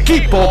el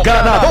equipo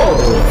ganador.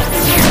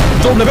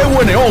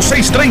 WNO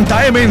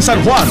 630M en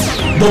San Juan,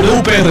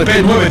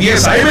 WPRP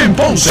 910 AM en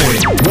Ponce,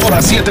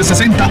 Hora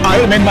 760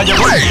 AM en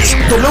Mayagüez,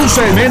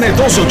 WCMN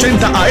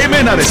 1280 AM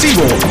en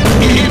Arecibo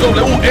y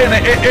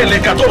WNEL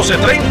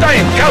 1430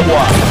 en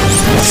Cagua.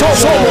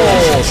 Somos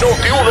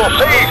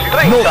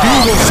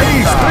Noti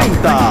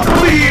 630,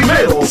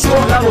 primeros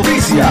con la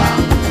noticia.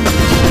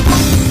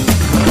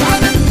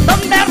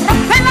 Donde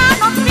rompe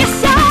la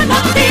noticia,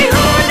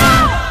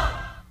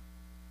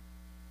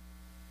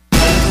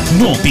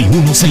 Noti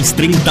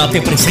 1630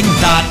 te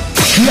presenta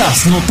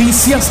las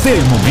noticias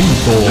del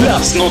momento.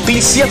 Las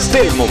noticias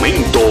del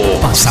momento.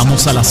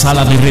 Pasamos a la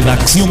sala de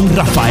redacción.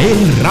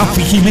 Rafael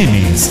Rafi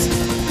Jiménez.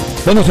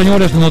 Bueno,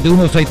 señores, Noti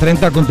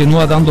 1630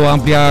 continúa dando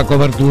amplia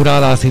cobertura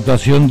a la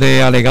situación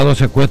de alegado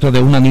secuestro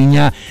de una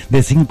niña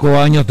de 5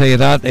 años de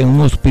edad en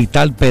un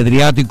hospital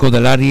pediátrico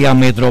del área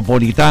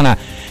metropolitana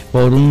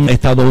por un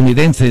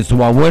estadounidense.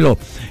 Su abuelo,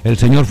 el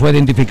señor, fue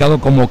identificado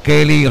como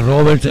Kelly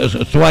Roberts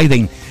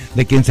Swiden,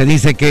 de quien se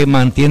dice que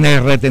mantiene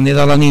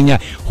retenida a la niña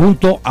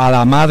junto a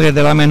la madre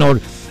de la menor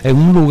en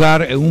un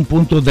lugar, en un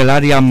punto del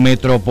área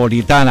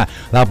metropolitana.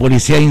 La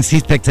policía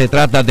insiste que se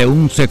trata de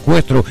un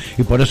secuestro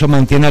y por eso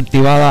mantiene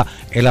activada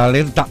el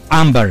alerta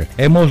Amber.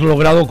 Hemos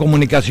logrado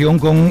comunicación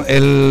con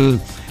el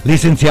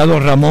licenciado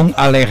Ramón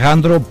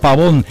Alejandro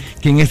Pavón,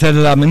 quien es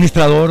el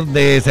administrador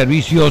de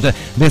servicios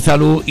de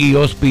salud y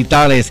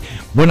hospitales.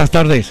 Buenas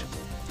tardes.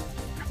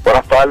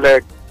 Buenas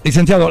tardes.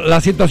 Licenciado,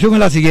 la situación es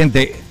la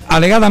siguiente.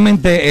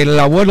 Alegadamente el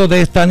abuelo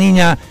de esta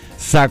niña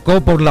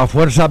sacó por la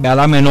fuerza a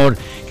la menor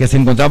que se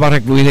encontraba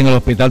recluida en el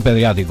hospital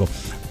pediátrico.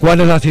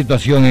 ¿Cuál es la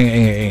situación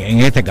en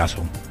este caso?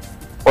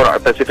 Bueno,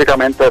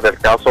 específicamente del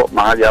caso,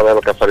 más allá de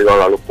lo que ha salido a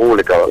la luz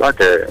pública, ¿verdad?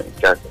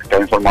 Que ha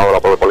informado la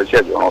propia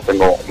policía, yo no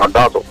tengo más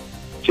datos.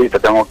 Sí, te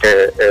tengo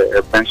que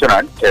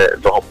mencionar que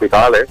los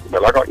hospitales,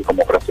 ¿verdad? Y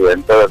como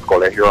presidente del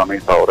Colegio de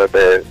Administradores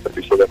de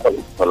Servicios de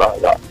Salud,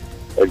 ¿verdad?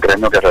 El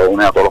gremio que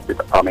reúne a todos los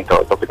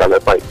administradores de hospitales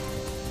del país,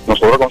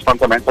 nosotros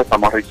constantemente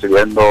estamos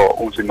recibiendo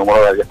un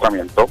sinnúmero de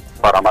adiestramientos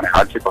para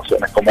manejar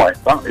situaciones como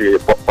esta y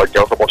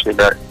cualquier otro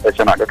posible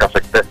escenario que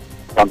afecte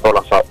tanto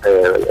la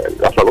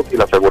salud y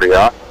la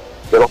seguridad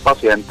de los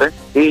pacientes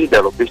y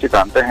de los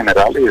visitantes en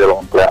general y de los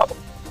empleados.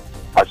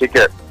 Así que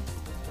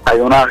hay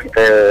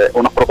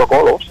unos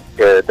protocolos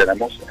que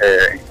tenemos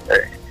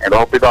en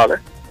los hospitales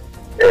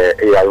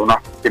y hay unos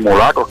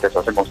simulacros que se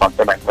hacen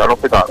constantemente en los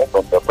hospitales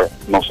donde pues,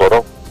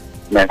 nosotros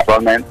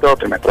mensualmente o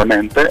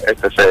trimestralmente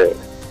se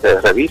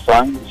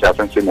revisan y se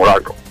hacen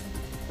simulacros.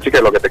 Así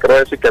que lo que te quiero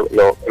decir es que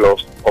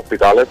los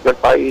hospitales del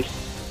país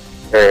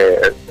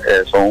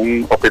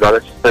son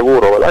hospitales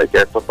seguros, ¿verdad? Y que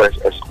esto pues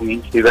es un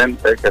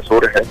incidente que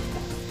surge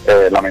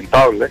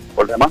lamentable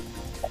por demás,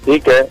 y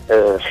que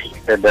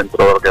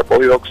dentro de lo que he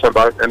podido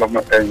observar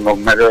en los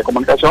medios de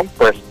comunicación,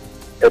 pues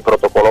el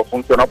protocolo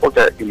funcionó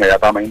porque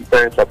inmediatamente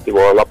se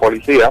activó la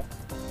policía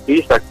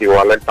y se activó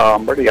alerta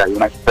Amber, y hay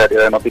una serie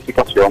de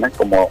notificaciones,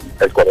 como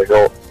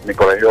mi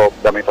colegio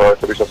de administradores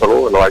de servicios de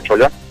salud lo ha hecho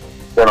ya,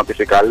 de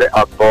notificarle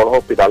a todos los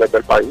hospitales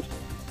del país,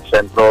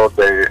 centros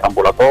de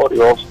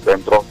ambulatorios,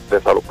 centros de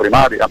salud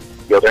primaria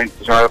y otras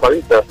instituciones del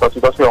país de esta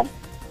situación,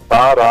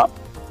 para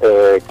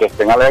que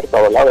estén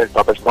alerta, ¿verdad?, de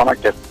esta persona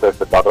que se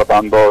está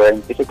tratando de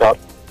identificar,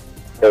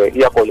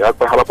 y apoyar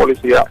pues a la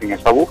policía en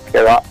esa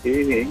búsqueda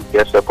y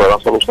que se pueda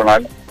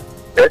solucionar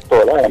esto,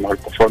 ¿verdad?, de la mejor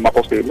forma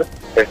posible,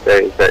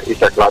 y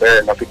se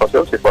aclare la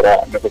situación si fuera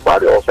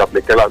necesario, o se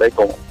aplique la ley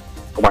como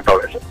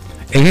establece.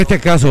 En este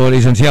caso,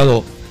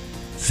 licenciado,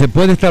 ¿se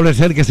puede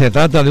establecer que se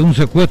trata de un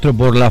secuestro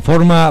por la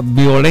forma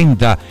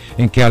violenta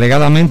en que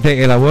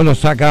alegadamente el abuelo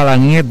saca a la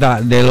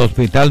nieta del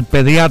hospital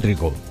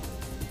pediátrico?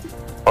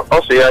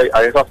 Sí,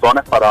 hay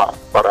razones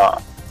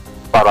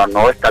para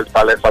no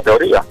descartar esa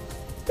teoría.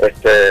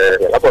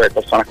 ¿Verdad? Pues hay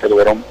personas que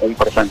tuvieron un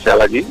presencial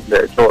allí.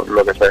 De hecho,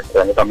 lo que se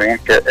extraña también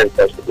es que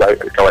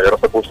el caballero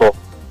se puso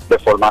de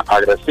forma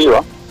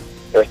agresiva.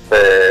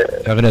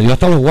 Agredió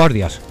hasta los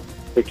guardias.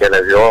 Y que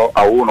le dio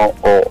a uno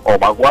o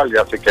más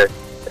guardias. Así que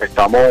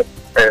estamos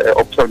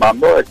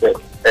observando de que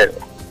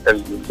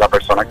la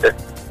persona que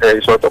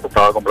hizo esto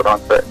estaba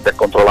completamente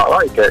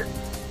descontrolada y que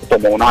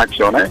tomó unas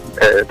acciones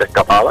de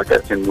escapada que,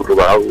 sin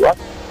lugar a dudas,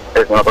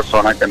 es una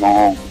persona que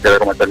no quiere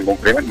cometer ningún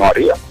crimen, no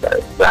haría.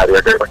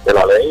 Dejaría que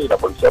la ley y la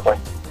policía pues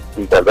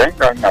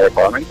intervengan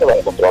adecuadamente para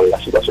controlar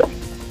la situación.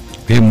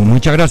 Bien,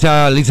 muchas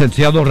gracias,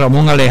 licenciado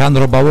Ramón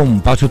Alejandro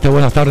Pavón. Pase usted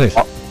buenas tardes.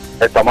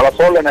 Estamos a las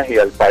órdenes y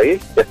el país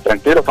es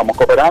tranquilo, estamos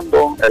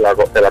cooperando, en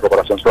la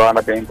cooperación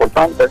ciudadana que es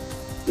importante,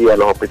 y en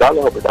los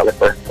hospitales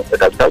pues de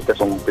Calcal, que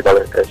son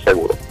hospitales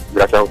seguros.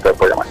 Gracias a ustedes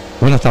por llamar.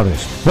 Buenas tardes.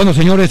 Bueno,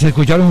 señores,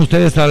 escucharon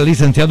ustedes al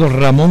licenciado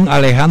Ramón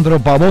Alejandro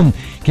Pavón,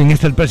 quien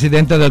es el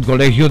presidente del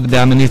Colegio de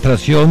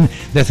Administración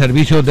de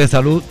Servicios de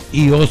Salud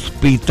y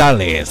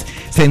Hospitales.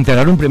 Se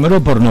enteraron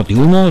primero por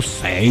Noti1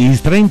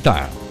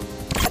 630.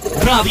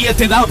 Nadie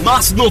te da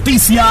más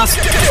noticias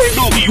que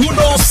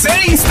Noti1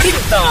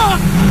 630.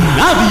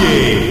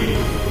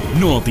 Nadie.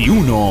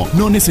 Noti1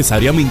 no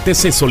necesariamente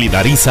se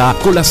solidariza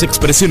con las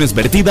expresiones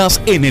vertidas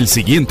en el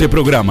siguiente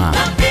programa.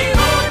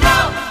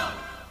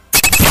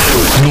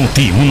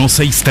 Noti1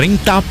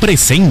 630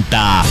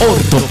 presenta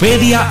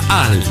Ortopedia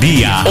al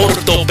Día.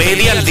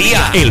 Ortopedia al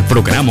Día. El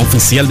programa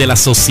oficial de la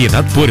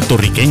Sociedad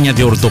Puertorriqueña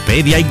de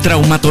Ortopedia y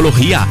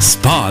Traumatología,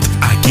 SPOT.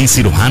 Aquí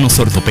cirujanos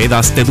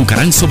ortopedas te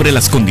educarán sobre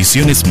las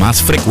condiciones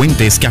más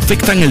frecuentes que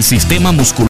afectan el sistema muscular